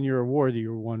 congrats on your award that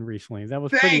you won recently. That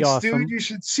was pretty awesome. Dude. You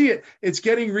should see it. It's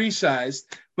getting resized,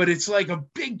 but it's like a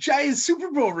big giant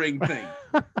Super Bowl ring thing.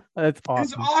 That's awesome.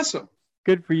 It's awesome.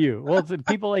 Good for you. Well, it's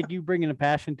people like you bringing a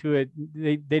passion to it.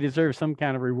 They deserve some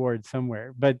kind of reward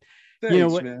somewhere. But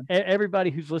thanks, man. Everybody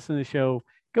who's listening to the show,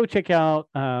 go check out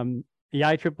the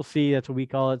ICCC, that's what we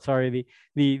call it. Sorry,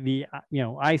 the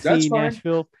IC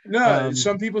Nashville. No,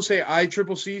 some people say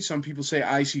ICCC, some people say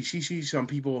ICCC, some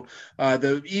people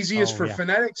the easiest for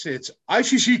phonetics, it's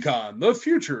ICCCon, the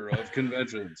future of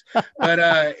conventions. But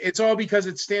it's all because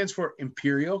it stands for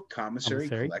Imperial Commissary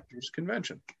Collectors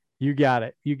Convention. You got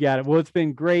it. Well, it's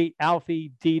been great.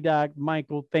 Alfie, D-Doc,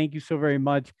 Michael, thank you so very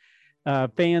much.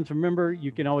 Fans, remember,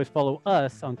 you can always follow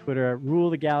us on Twitter at Rule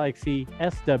the Galaxy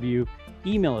SW.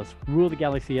 Email us,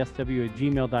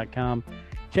 ruletheGalaxySW@gmail.com.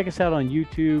 Check us out on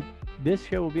YouTube. This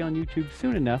show will be on YouTube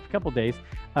soon enough, a couple days.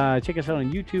 Check us out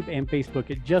on YouTube and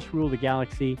Facebook at Just Rule the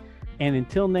Galaxy. And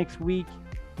until next week,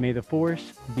 may the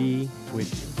Force be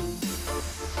with you.